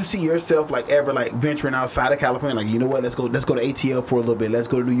 Do you see yourself like ever like venturing outside of California? Like, you know what? Let's go to ATL for a little bit. Let's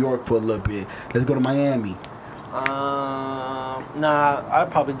go to New York for a little bit. Let's go to Miami. Nah, I'd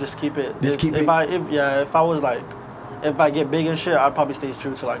probably just keep it. If I get big and shit, I'd probably stay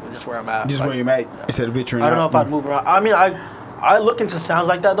true to like just where I'm at. Just like, where you're at instead of venturing. I don't know if I'd move around. I mean, I look into sounds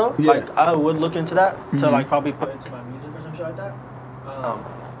like that though. Yeah. Like I would look into that to like probably put into my music or some shit like that.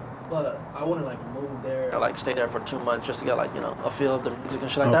 But I wouldn't like move there or like stay there for 2 months just to get like a feel of the music and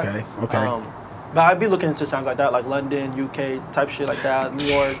shit like that. Okay. But I'd be looking into sounds like that, like London, UK type shit like that, New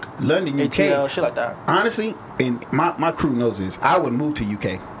York, London, ATL, UK, shit like that. Honestly, and my crew knows this. I would move to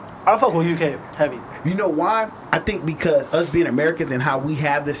UK. I fuck with UK heavy. You know why? I think because us being Americans and how we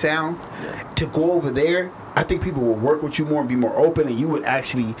have the sound, to go over there, I think people will work with you more and be more open, and you would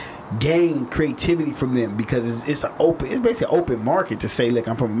actually gain creativity from them because it's basically an open market to say, look,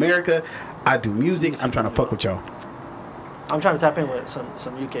 I'm from America, I do music, I'm trying to fuck with y'all. I'm trying to tap in with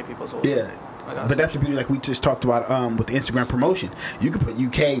some UK people. So yeah, But that's the beauty, like we just talked about with the Instagram promotion. You can put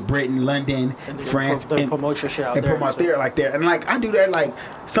UK, Britain, London, France, and promote your shit out and there. promote there like there. And like I do that. Like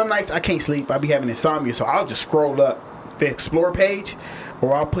some nights I can't sleep. I be having insomnia, so I'll just scroll up the Explore page,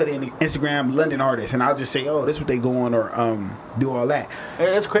 or I'll put in Instagram London artists, and I'll just say, oh, this is what they go on, or do all that.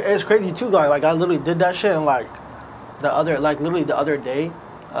 It's crazy too, guys. Like I literally did that shit, and like literally the other day,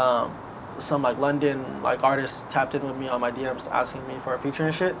 some like London like artists tapped in with me on my DMs asking me for a feature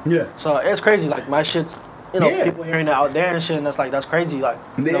and shit. Yeah. So it's crazy. Like my shit's, people hearing it out there and shit, and that's crazy. Like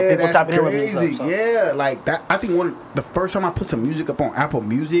people that's tapping in crazy. with me and stuff. So. Yeah, like that. I think the first time I put some music up on Apple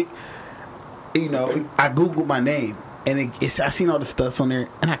Music, I Googled my name. And I seen all the stuff on there,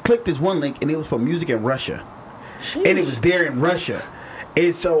 and I clicked this one link, and it was for music in Russia. Sheesh. And it was there in Russia.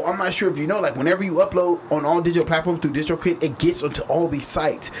 And so I'm not sure if you know, like whenever you upload on all digital platforms through DistroKid, it gets onto all these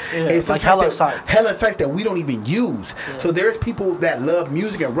sites. Yeah, and like hella sites that we don't even use. Yeah. So there's people that love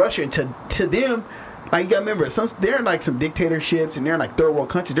music in Russia, and to them, like you gotta remember, they're in like some dictatorships, and they're in like third world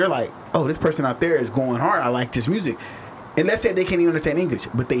countries. They're like, oh, this person out there is going hard. I like this music. And let's say they can't even understand English,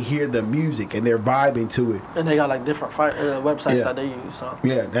 but they hear the music and they're vibing to it. And they got like different websites that they use. So.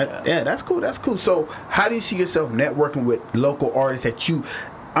 Yeah, that's cool. That's cool. So, how do you see yourself networking with local artists that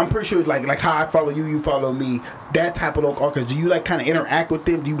I'm pretty sure it's like how I follow you, you follow me. That type of local artists. Do you like kind of interact with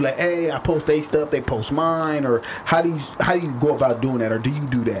them? Do you be like, hey, I post their stuff, they post mine, or how do you go about doing that, or do you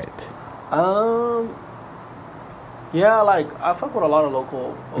do that? Yeah, like I fuck with a lot of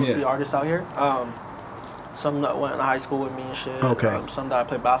local OC artists out here. Some that went to high school with me and shit. Okay. Some that I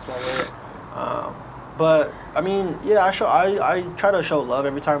played basketball with. But I mean, yeah, I try to show love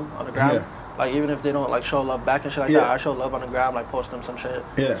every time on the gram. Yeah. Like even if they don't like show love back and shit like that, I show love on the gram, like post them some shit.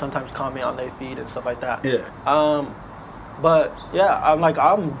 Yeah. Sometimes comment on their feed and stuff like that. Yeah. But yeah,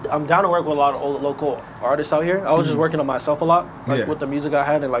 I'm down to work with a lot of old local artists out here. I was just working on myself a lot, like with the music I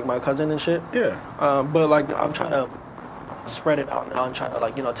had and like my cousin and shit. Yeah. But like I'm trying to spread it out now and try to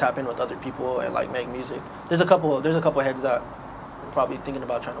like tap in with other people and like make music. There's a couple heads that I'm probably thinking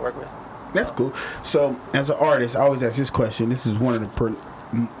about trying to work with. That's cool. So as an artist, I always ask this question. This is one of the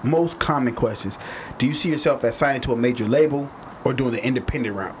most common questions. Do you see yourself as signing to a major label or doing the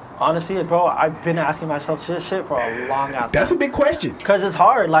independent route? Honestly, bro, I've been asking myself shit for a long ass time. That's a big question. Because it's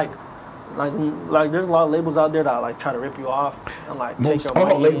hard. Like there's a lot of labels out there that like try to rip you off and like take your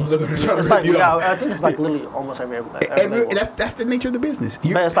money. All labels are gonna try to rip you off. I think it's like literally almost every label. That's the nature of the business.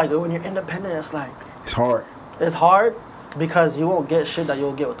 But it's like when you're independent, it's hard. It's hard because you won't get shit that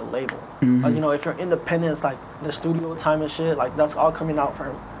you'll get with the label. Mm-hmm. Like, if you're independent, it's like the studio time and shit. Like that's all coming out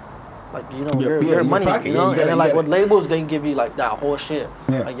from like your money. Pocket, and then like with labels, they give you like that whole shit.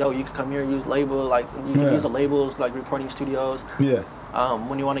 Yeah. Like yo, you can come here and use label. Like you can use the labels like recording studios. Yeah.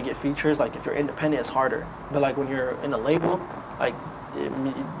 When you want to get features, like if you're independent, it's harder. But like when you're in a label, like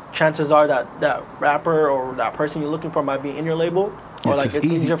chances are that rapper or that person you're looking for might be in your label, or like it's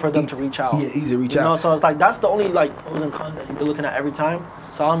easier for them to reach out. Yeah, easy to reach out. So it's like that's the only like pros and cons that you're looking at every time.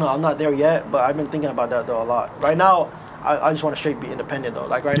 So I don't know, I'm not there yet, but I've been thinking about that though a lot. Right now, I just want to straight be independent though.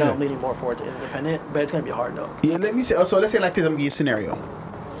 Like right now, I'm leaning more forward to independent, but it's gonna be hard though. Yeah, let me say. So let's say like this. I'm gonna give you a scenario.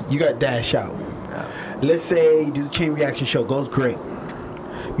 You got Dash out. Yeah. Let's say you do the Chain Reaction show, goes great.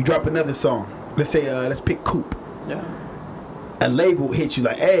 You drop another song. Let's say let's pick Coop. Yeah. A label hits you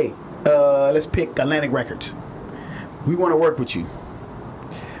like, hey, let's pick Atlantic Records. We want to work with you.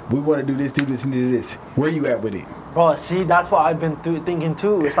 We want to do this, and do this. Where you at with it? Bro, see, that's what I've been thinking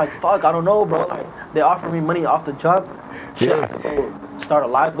too. It's like, fuck, I don't know, bro. Like, they offer me money off the jump. Shit, I could go start a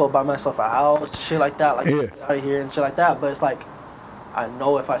live, go buy myself a house, shit like that. Like, get out of here and shit like that. But it's like, I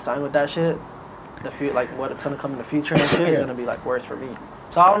know if I sign with that shit, like what's gonna come in the future and shit is gonna be like worse for me.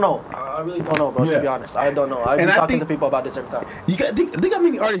 So I don't know. I really don't know, bro. To be honest, I don't know. I've been talking to people about this every time. You got think how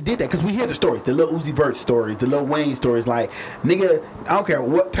many artists did that? Because we hear the stories, the Lil Uzi Vert stories, the Lil Wayne stories. Like, nigga, I don't care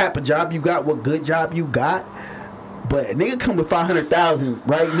what type of job you got, what good job you got, but nigga come with 500,000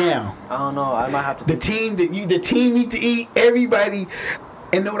 right now. I don't know. I might have to. The team need to eat. Everybody,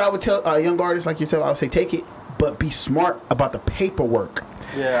 and know what I would tell young artists like yourself? I would say take it, but be smart about the paperwork.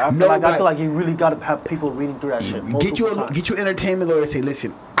 Yeah, I feel like you really gotta have people reading through that shit. Get you an entertainment lawyer and say,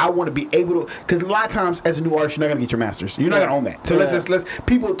 listen, I want to be able to, because a lot of times as a new artist, you're not gonna get your masters. You're not gonna own that. So let's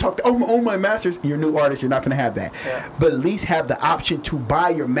people talk. Own my masters. You're a new artist. You're not gonna have that. Yeah. But at least have the option to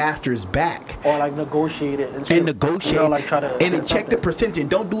buy your masters back, or like negotiate it and negotiate, like try to and then check the percentage. And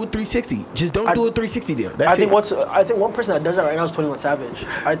don't do a 360. Just don't do a 360 deal. That's I think one person that does that right now is 21 Savage.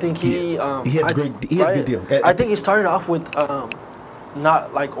 I think he has a good deal. I think he started off with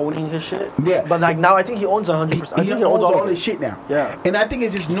not like owning his shit. Yeah. But like now, I think he owns 100%. I He think owns all all of his it. shit now. Yeah. And I think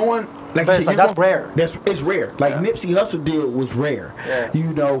it's just knowing, like, But you it's said, like, you're that's rare. It's rare. Like Yeah. Nipsey Hussle deal was rare. Yeah.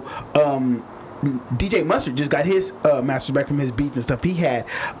 You know, DJ Mustard just got his masters back from his beats and stuff he had.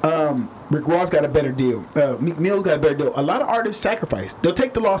 Rick Ross got a better deal. Meek Mill's got a better deal. A lot of artists sacrifice. They'll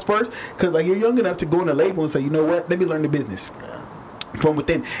take the loss first because like you're young enough to go in a label and say, you know what, let me learn the business from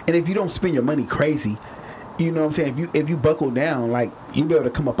within. And if you don't spend your money crazy, you know what I'm saying? If you buckle down, like you'll be able to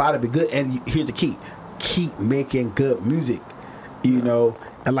come up out of it good. And here's the key: keep making good music. You know,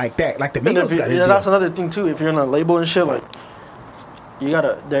 and like that, like the And Migos if got you, his yeah, that's deal. another thing too. If you're in a label and shit, like you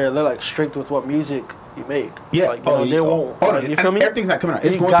gotta, they're like strict with what music you make. Yeah. Like, you know, they won't. Like, you feel me? Everything's not coming out.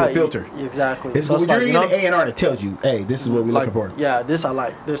 It's You going got- through a filter. Exactly. It's So when it's like, you're you know, getting an A&R that tells you, hey, this is what we're like, looking for. yeah, this I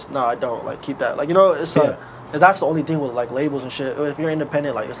like. This no, I don't. Like keep that. Like you know, it's Yeah. like that's the only thing with like labels and shit. If you're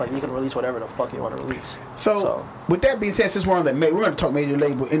independent, like it's like you can release whatever the fuck you want to release. So, with that being said, since we're going to talk major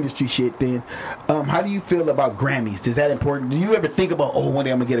label industry shit, then how do you feel about Grammys? Is that important? Do you ever think about, one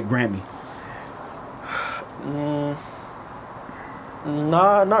day I'm gonna get a Grammy?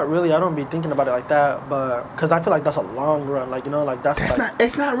 Nah, not really. I don't be thinking about it like that, but because I feel like that's a long run. Like you know, like that's That's like, not.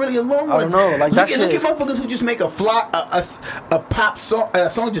 It's not really a long I one. don't know, like, that look shit at is- motherfuckers who just make a pop song. A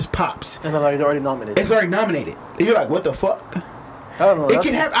song just pops. and then like they're already nominated. It's already nominated. And you're like, what the fuck? I don't know. It that's-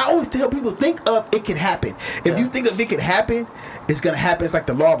 can happen. I always tell people, think of it can happen. If you think of it could happen, it's gonna happen. It's like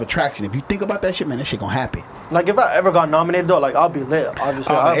the law of attraction. If you think about that shit, man, that shit gonna happen. Like if I ever got nominated though, like I'll be lit.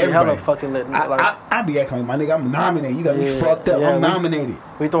 Obviously, I'll be hella fucking lit. Like I be acting like my nigga. I'm nominated. You got me Yeah, fucked up. yeah, I'm we- nominated.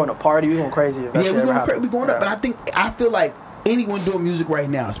 we throwing a party, we going crazy. If that shit Yeah, ever happen. we going up. But I feel like anyone doing music right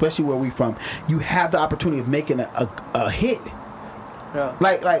now, especially where we from, you have the opportunity of making a hit. Yeah.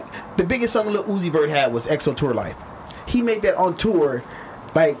 Like the biggest song Lil Uzi Vert had was EXO Tour Life. He made that on tour,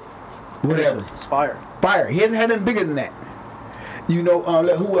 like whatever. It's fire. Fire. He hasn't had nothing bigger than that. You know,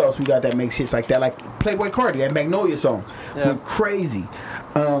 who else we got that makes hits like that? Like Playboy Cardi, that Magnolia song. Yeah. Went crazy.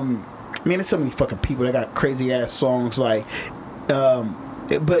 Man, there's so many fucking people that got crazy ass songs like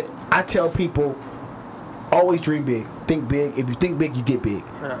but I tell people always dream big. Think big. If you think big, you get big.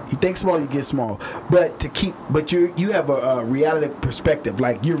 Yeah. You think small, you get small. But you have a reality perspective.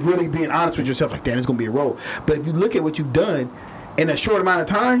 Like you're really being honest with yourself. Like, damn, it's gonna be a road. But if you look at what you've done in a short amount of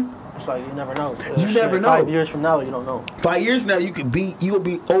time, It's like you never know. You never know. 5 years from now, you don't know. 5 years from now, you'll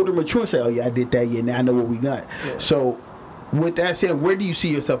be older, mature, and say, "Oh yeah, I did that. Yeah, now I know what we got." Yeah. So, with that said, where do you see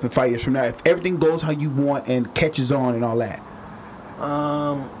yourself in 5 years from now if everything goes how you want and catches on and all that?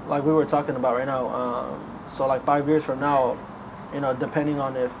 Like we were talking about right now. So like 5 years from now, you know, depending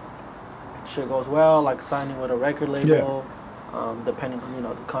on if shit goes well, like signing with a record label, depending on, you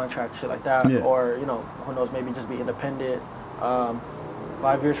know, the contract, shit like that, Yeah. or, you know, who knows, maybe just be independent.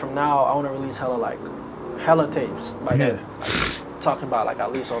 5 years from now, I want to release hella tapes by then. Like, talking about like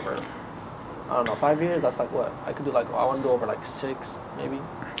at least over, I don't know, 5 years. That's like what I could do. Like I want to do over like six, maybe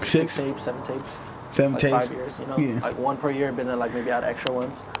Six? tapes, 7 tapes. 7 Like tapes. 5 years, you know, Yeah. like one per year, but then like maybe add extra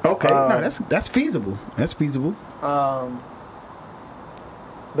ones. Okay, no, that's feasible. That's feasible.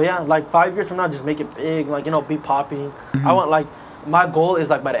 But yeah, like 5 years from now, just make it big. Like, you know, be popping. Mm-hmm. I want like my goal is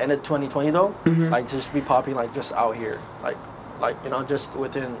like by the end of 2020 though, like just be popping like just out here, like you know, just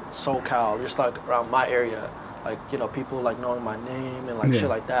within SoCal, just like around my area, like, you know, people like knowing my name and like Yeah. shit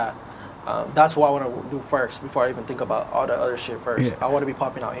like that. That's what I want to do first before I even think about all the other shit first. Yeah. I want to be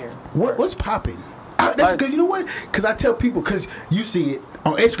popping out here. What's popping? That's Like- because you know what? Because I tell people, because you see it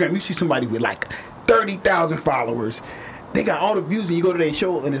on Instagram, you see somebody with like 30,000 followers. They got all the views, and you go to their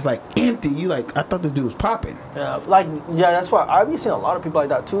show, and it's like empty. You like, I thought this dude was popping. Yeah, like, yeah, that's why I've been seeing a lot of people like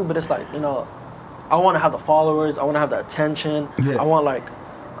that too. But it's like, you know, I want to have the followers. I want to have the attention. Yeah. I want like,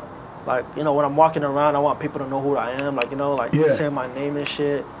 you know, when I'm walking around, I want people to know who I am. Like, you know, like Yeah. saying my name and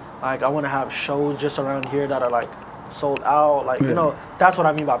shit. Like, I want to have shows just around here that are like sold out. Like, Yeah. you know, that's what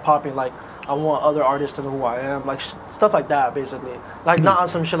I mean by popping. Like, I want other artists to know who I am. Like, stuff like that, basically. Like, not on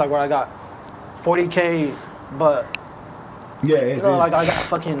some shit like where I got 40K, but Yeah, you it's, know, like I got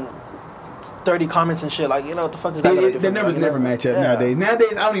fucking 30 comments and shit. Like, you know, what the fuck is that? gonna do for the me? numbers Like, you never know? match up Yeah. nowadays.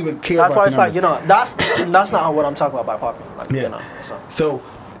 Nowadays, I don't even care That's about why the it's like, numbers. you know, that's not what I'm talking about by popping. Like, Yeah. you know, so. So,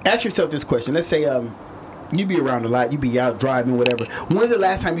 ask yourself this question. Let's say you be around a lot, you be out driving, whatever. When's the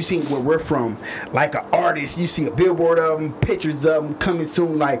last time you seen where we're from, like an artist, you see a billboard of them, pictures of them coming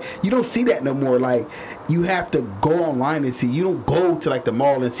soon? Like, you don't see that no more. Like, you have to go online and see. You don't go to like the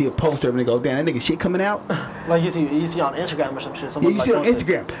mall and see a poster and they go, damn, that nigga shit coming out. Like you see on Instagram or some shit. Yeah, you like see it on posted.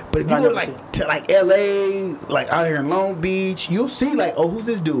 Instagram. But if you go to like LA, like out here in Long Beach, you'll see like, oh, who's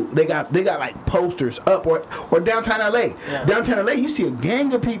this dude? They got like posters up or downtown LA. Yeah. Downtown LA, you see a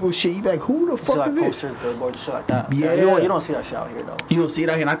gang of people shit. You be like, who the fuck like is this? posters, billboards, shit like that. Yeah. You don't see that shit out here though. You don't see it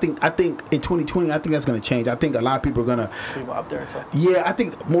out here. And I think in 2020, I think that's gonna change. I think a lot of people are gonna People up there and stuff. Yeah, I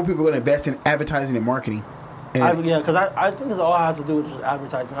think more people are gonna invest in advertising and marketing. And Because I think this all has to do with just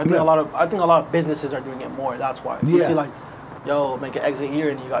advertising. I think Yeah. a lot of businesses are doing it more. That's why you Yeah. see like, yo, make an exit here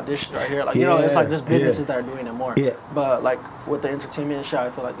and you got this shit right here. Like you know, it's like just businesses that are doing it more. Yeah. But like with the entertainment shit, I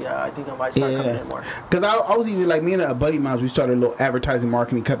feel like I think I might start coming in more. Because I was even like me and a buddy of mine, we started a little advertising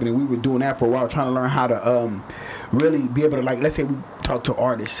marketing company. We were doing that for a while, trying to learn how to really be able to, like, let's say we talk to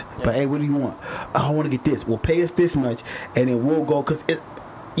artists, but hey, what do you want? Oh, I want to get this. Well, pay us this much, and then we'll go, because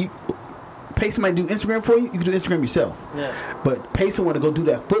you pay somebody to do Instagram for you, you can do Instagram yourself. Yeah. But pay someone to go do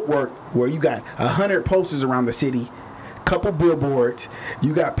that footwork where you got 100 posters around the city, couple billboards,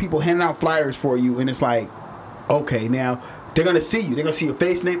 you got people handing out flyers for you, and it's like, okay, now they're gonna see you, they're gonna see your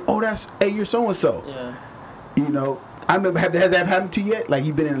face name. Oh, hey, you're so and so. Yeah. You know, I remember, has that happened to you yet? Like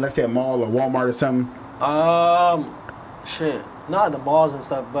you've been in, let's say, a mall or Walmart or something. Shit, not at the malls and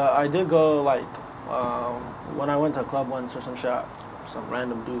stuff, but I did go like when I went to a club once or some shit, some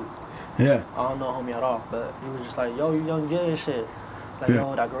random dude. Yeah. I don't know homie at all, but he was just like, yo, you young gay and shit. It's like,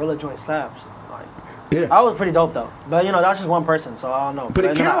 yo, that gorilla joint slaps. Like, Yeah. I was pretty dope though, but you know that's just one person, so I don't know. But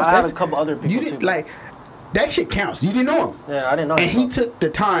it counts. I had a couple other people you didn't too. like that shit counts. You didn't know him. Yeah, I didn't know. And he him, took the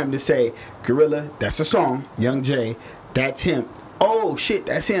time to say, Gorilla, that's a song. Young Jay, that's him. Oh shit,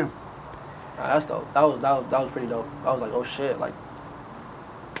 that's him. that's dope. That was pretty dope. I was like, oh shit, like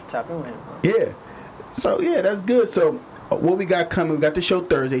tap in with him. Bro. Yeah. So yeah, that's good. So what we got coming? We got the show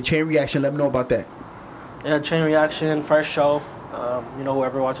Thursday. Chain Reaction. Let me know about that. Yeah, Chain Reaction, first show. You know,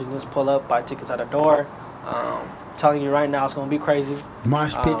 whoever watching this, pull up, buy tickets at the door. Telling you right now, it's gonna be crazy.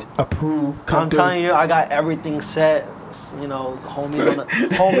 Mosh pit approved. I'm telling you, I got everything set. You know,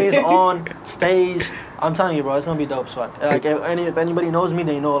 homies on stage. I'm telling you, bro, it's gonna be dope. So like, if anybody knows me,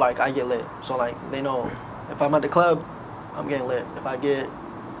 they know like I get lit. So like they know if I'm at the club, I'm getting lit. If I get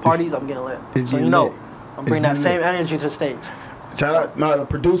parties, I'm getting lit. So you know, I'm bringing that same energy to the stage. Shout out my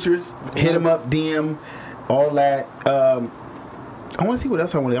producers. Hit them up, DM, all that. I want to see what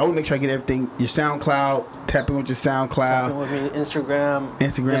else I want to. I want to make sure I get everything. Your SoundCloud, tap in with your SoundCloud. Tap in with me, Instagram.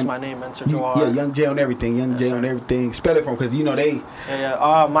 Just my name, Enter Joar. Yeah, Young Jay on everything. Young Jay on everything. Spell it for them because you know they.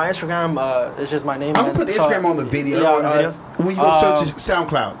 Yeah. My Instagram is just my name. I'm gonna put the Instagram on the video. Yeah, when you go search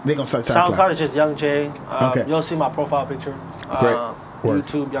SoundCloud, they gonna search SoundCloud. SoundCloud is just Young Jay. Okay. You'll see my profile picture. Great.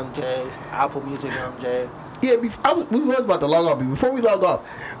 YouTube Young Jay, Apple Music Young Jay. Yeah, we was about to log off. But before we log off,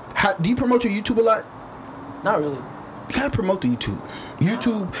 do you promote your YouTube a lot? Not really. You gotta promote the YouTube.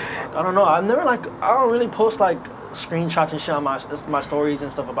 I don't know. I don't really post like screenshots and shit on my stories and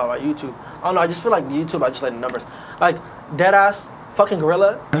stuff about my YouTube. I don't know. I just feel like YouTube, I just like the numbers. Like Deadass, fucking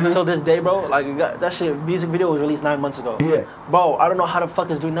Gorilla, until this day, bro. Like that shit, music video was released 9 months ago. Yeah. Bro, I don't know how the fuck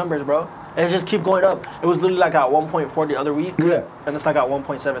it's doing numbers, bro. And it just keep going up. It was literally like at 1.4 the other week. Yeah. And it's like at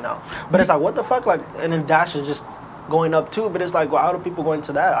 1.7 now. But it's like, what the fuck? Like, and then Dash is just going up too. But it's like, well, how do people go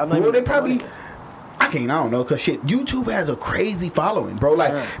into that? I'm not Well, even they probably. promoting it. I don't know, cause shit, YouTube has a crazy following, bro.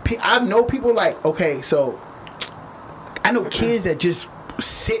 Like, I know people like, okay, so I know kids that just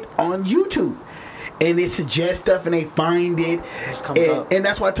sit on YouTube and they suggest stuff and they find it, and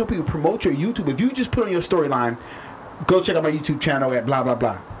that's why I tell people promote your YouTube. If you just put on your storyline, go check out my YouTube channel at blah blah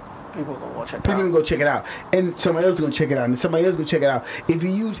blah. People gonna go check it out. People gonna go check it out, and somebody else is gonna check it out, and somebody else gonna check it out. If you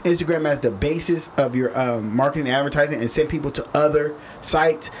use Instagram as the basis of your marketing and advertising, and send people to other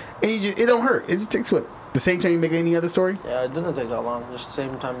sites, and it don't hurt. It just takes what, the same time you make any other story. Yeah, it doesn't take that long. Just the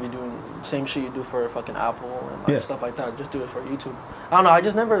same time you're doing same shit you do for fucking Apple and like stuff like that. Just do it for YouTube. I don't know. I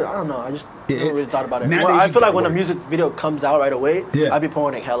just never really thought about it. Well, I feel like when a music video comes out right away, I'd be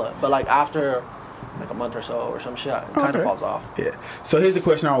promoting hella. But like after like a month or so or some shit, it kind of falls off. Yeah. So here's the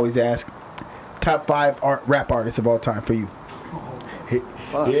question I always ask: top 5 rap artists of all time for you.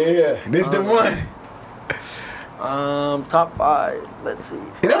 Yeah, this is the one. Top 5. Let's see.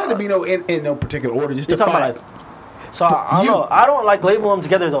 It don't have to be in no particular order. Just the 5. So I don't know. I don't like label them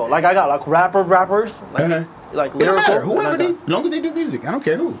together though. Like I got like rappers, like like lyrical. It don't matter. Whoever they, as long as they do music, I don't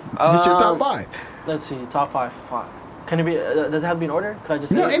care who. This is your top 5. Let's see. Top 5. Fuck. Can it be? Does it have to be in order? Could I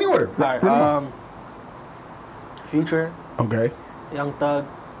just say any order? All right. Future. Okay. Young Thug.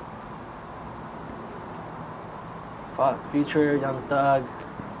 Fuck. Future, Young Thug.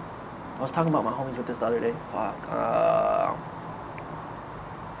 I was talking about my homies with this the other day. Fuck.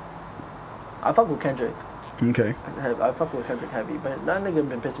 I fuck with Kendrick. Okay. I fuck with Kendrick heavy, but that nigga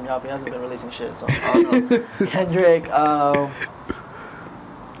been pissing me off. He hasn't been releasing shit, so I don't know. Kendrick,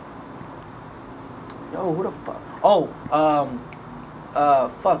 yo, who the fuck?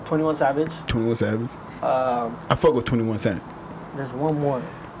 Fuck, 21 Savage. 21 Savage. I fuck with 21 Savage. There's one more.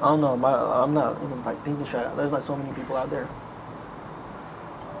 I don't know. I'm not even like thinking straight out. There's like so many people out there.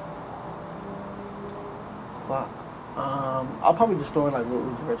 Fuck. I'll probably just throw in like Lil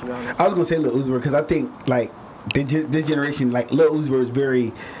Uzi Vert, to be honest. I was gonna say Lil Uzi Vert because I think like this generation, like Lil Uzi Vert is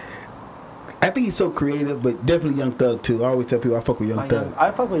very. I think he's so creative, but definitely Young Thug too. I always tell people I fuck with Young Thug.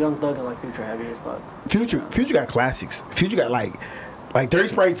 I fuck with Young Thug and like Future heavy as fuck. Future got classics. Future got like Dirty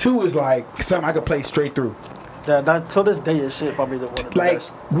Sprite 2 is like something I could play straight through. That till this day is shit probably one of the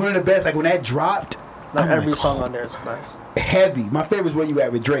best. One of the best. Like when that dropped, like every song on there is nice. Heavy. My favorite is Where You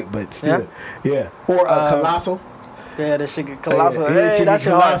At with Drake, but still, yeah. Or Colossal. Yeah, that shit get Colossal. That shit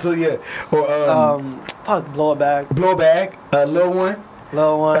Colossal, yeah. Or fuck, Blow It Back. Blow It Back. Lil One.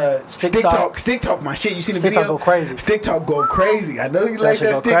 Stick Talk. Stick Talk, my shit. You seen the Stick video? Talk go crazy. Stick Talk go crazy. I know you like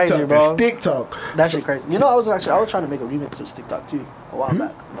that Stick crazy, Talk. bro. Stick Talk. That shit crazy. You know, I was trying to make a remix of Stick Talk too a while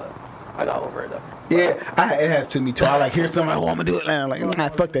back, but I got over it though. Yeah, it happened to me too. I like hear something like, I'm gonna do it now. I'm like, nah,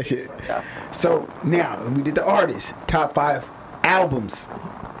 fuck that shit. Yeah. So now we did the artists top 5 albums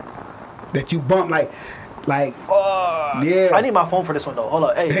that you bump like. Yeah. I need my phone for this one though. Hold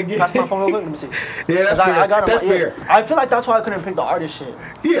up, hey, pass my phone real quick. Let me see. Yeah, that's fair. I got that's fair. Yeah. I feel like that's why I couldn't pick the artist shit.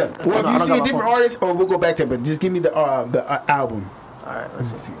 Yeah. Well, if you see a different artist, or we'll go back to it, but just give me the album. All right,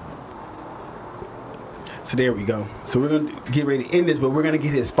 let's see. So there we go. So we're gonna get ready to end this, but we're gonna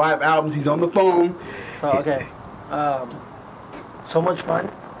get his 5 albums. He's on the phone. So okay, So Much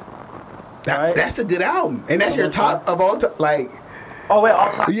Fun. That's a good album, and that's your top of all time. Like. Oh wait,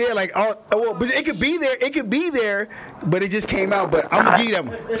 all time. Yeah, like but it could be there. It could be there, but it just came out. But I'm gonna give you that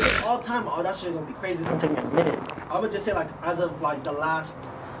one. If it's all time, that shit gonna be crazy. It's gonna take me a minute. I would just say like as of like the last.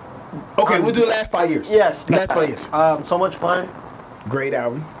 Okay, we'll do the last 5 years. Yes, last 5 years. So Much Fun. Great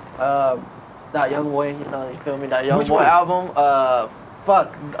album. That Young Boy, you know, you feel me? That Young Which Boy one? album.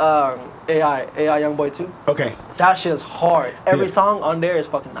 AI Young Boy 2. Okay. That shit's hard. Every song on there is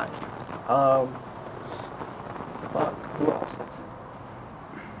fucking nice. Who else?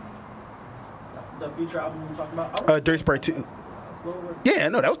 The Future album we talking about? Dirty Sprite 2. Yeah,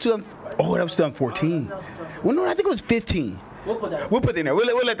 no, that was 2014. Well, no, I think it was 15. We'll put that. We'll put it in there. We'll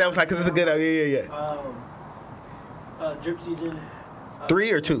let that slide because it's a good album. Yeah. Drip Season.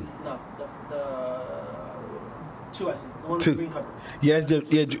 3 or 2? No, the 2, I think. The one with 2. the green cover. Yeah, that's Drip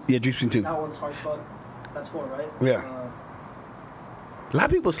Season 2. That one's hard as fuck. That's 4, right? Yeah. A lot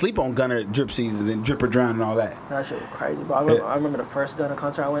of people sleep on Gunna Drip Seasons and Drip or Drown and all that. That shit was crazy, bro. I remember the first Gunna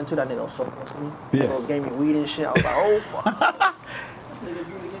concert I went to. That nigga was so close to me. Yeah. Nigga gave me weed and shit. I was like, oh fuck. This nigga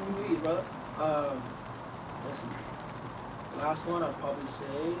really gave me weed, bro. Let's see. Last one I'd probably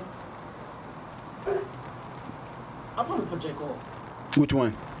say. I'll probably put J. Cole. Which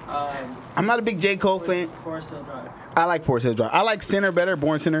one? I'm not a big J. Cole fan. Forest Hill Drive. I like Forest Hill Drive. I like Sinner better.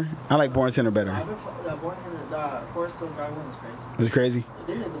 Born Sinner. I like Born Sinner better. Forest Hill Drive one is crazy. It's crazy.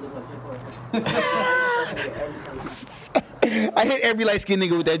 They didn't look like J. Cole. I hit every light skinned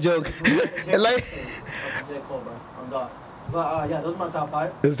nigga with that joke. Like, J. Cole, bro. I'm God. But yeah, those are my top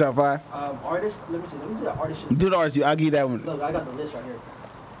 5. this is top 5. Artists. Let me see. Let me do that artist shit. Do the artist. I'll give you that one. Look, I got the list right here.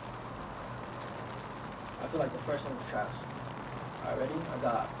 I feel like the first one was trash. Alright, ready? I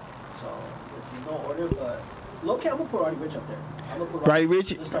got. So this is no order, but low-key, I'm gonna put Roddy Ricch up there. I'm gonna put Roddy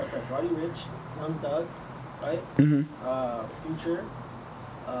Ricch? Let's start fresh. Roddy Ricch, Young Thug, right? Mm-hmm. Future.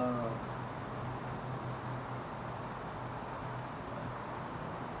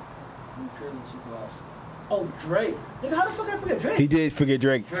 Let's see who else. Oh, Drake. Nigga, how the fuck I forget Drake? He did forget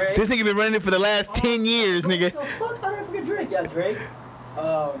Drake. This nigga been running it for the last 10 years, nigga. What the fuck? How did I forget Drake? Yeah, Drake.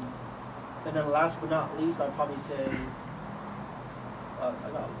 And then last but not least, I'd probably say. I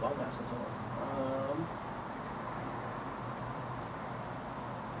got a long ass song.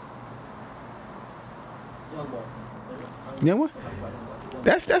 Young Boy. Yeah, what?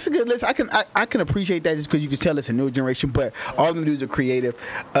 That's a good list. I can appreciate that just because you can tell it's a new generation, but all of them dudes are creative.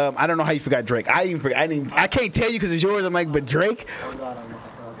 I don't know how you forgot Drake. I can't tell you because it's yours. I'm like, but Drake. Oh God, I don't know.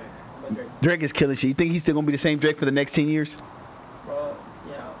 Okay. Drake is killing shit. You think he's still gonna be the same Drake for the next 10 years? Bro,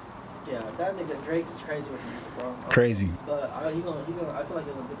 yeah. That nigga Drake is crazy with music, bro. Crazy. But he gonna. I feel like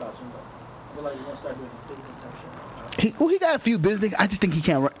he's gonna pick out soon though. I feel like he's gonna start doing his business type shit. He got a few business. I just think he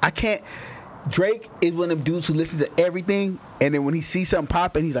can't. I can't. Drake is one of them dudes who listens to everything, and then when he sees something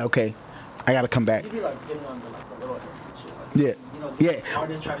popping, he's like, okay, I gotta come back. He be like getting on the little shit like Yeah. You know, Yeah.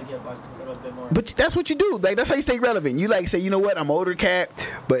 artists try to get like a little bit more. But that's what you do. Like that's how you stay relevant. You like say, you know what? I'm older cat,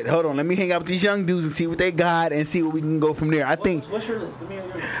 but hold on, let me hang out with these young dudes and see what they got and see what we can go from there. I think What's your list? Let me hear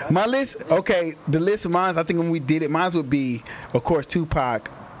your list. my list. Okay, the list of mine. I think when we did it, mine would be, of course, Tupac,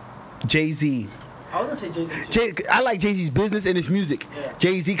 Jay-Z. I was gonna say Jay-Z too. I like Jay-Z's business and his music. Yeah.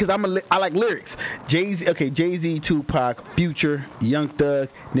 Jay-Z because I like lyrics. Jay-Z, okay, Jay-Z, Tupac, Future, Young Thug,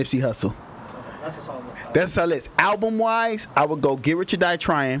 Nipsey Hussle. That's a solid list. That's our list. Album wise, I would go Get Rich or Die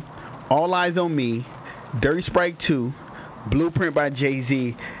Trying, All Eyes on Me, Dirty Sprite 2, Blueprint by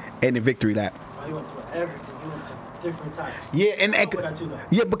Jay-Z, and the Victory Lap. Oh, you went through everything. You went to different types. Yeah, and I fuck with that too, though.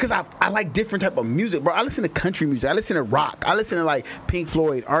 yeah, because I like different type of music, bro. I listen to country music. I listen to rock. I listen to like Pink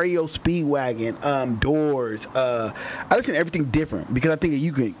Floyd, REO Speedwagon, Doors. I listen to everything different because I think that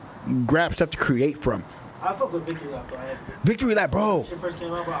you can grab stuff to create from. I fuck with Victory Lap though. Victory Lap, bro. Shit first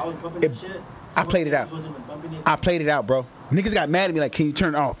came out, bro. I was bumping that shit. I played it out. Wasn't even bumping it. I played it out, bro. Niggas got mad at me like, can you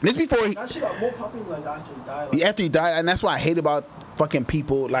turn it off? This before he, That shit got more popping like after he died. Like, after he died, and that's what I hate about fucking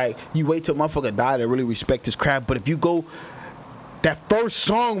people. Like, you wait till a motherfucker die to really respect his craft. But if you go that first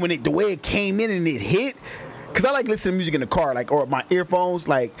song when the way it came in and it hit, because I like listening to music in the car, like, or my earphones,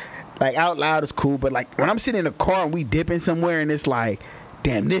 like out loud is cool. But like when I'm sitting in the car and we dipping somewhere and it's like,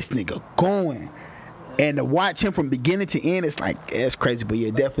 damn, this nigga going. And to watch him from beginning to end, it's like, it's crazy. But yeah,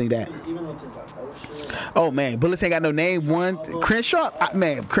 definitely that. even though it's like, oh shit. Oh man, Bullets ain't got no name. One, Crenshaw,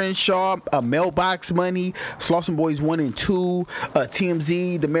 Crenshaw, Mailbox Money, Slauson Boys 1 and 2,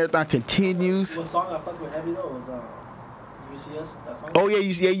 TMZ, The Marathon Continues. What song I fuck with heavy though was UCS. That song. Oh yeah,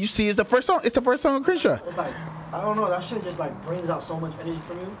 you see, it's the first song. It's the first song of Crenshaw. It's like I don't know. That shit just like brings out so much energy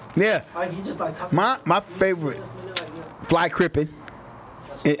from you. Yeah, Like you just like talking. my favorite, Fly Crippin'.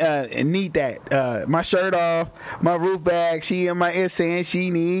 And need that. My shirt off, my roof bag. She in my ear saying she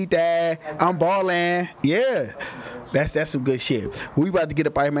need that. I'm balling. Yeah. That's some good shit. We about to get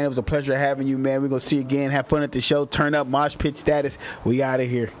up out here, man. It was a pleasure having you, man. We're gonna see you again. Have fun at the show. Turn up, mosh pit status. We out of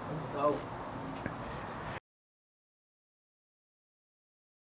here.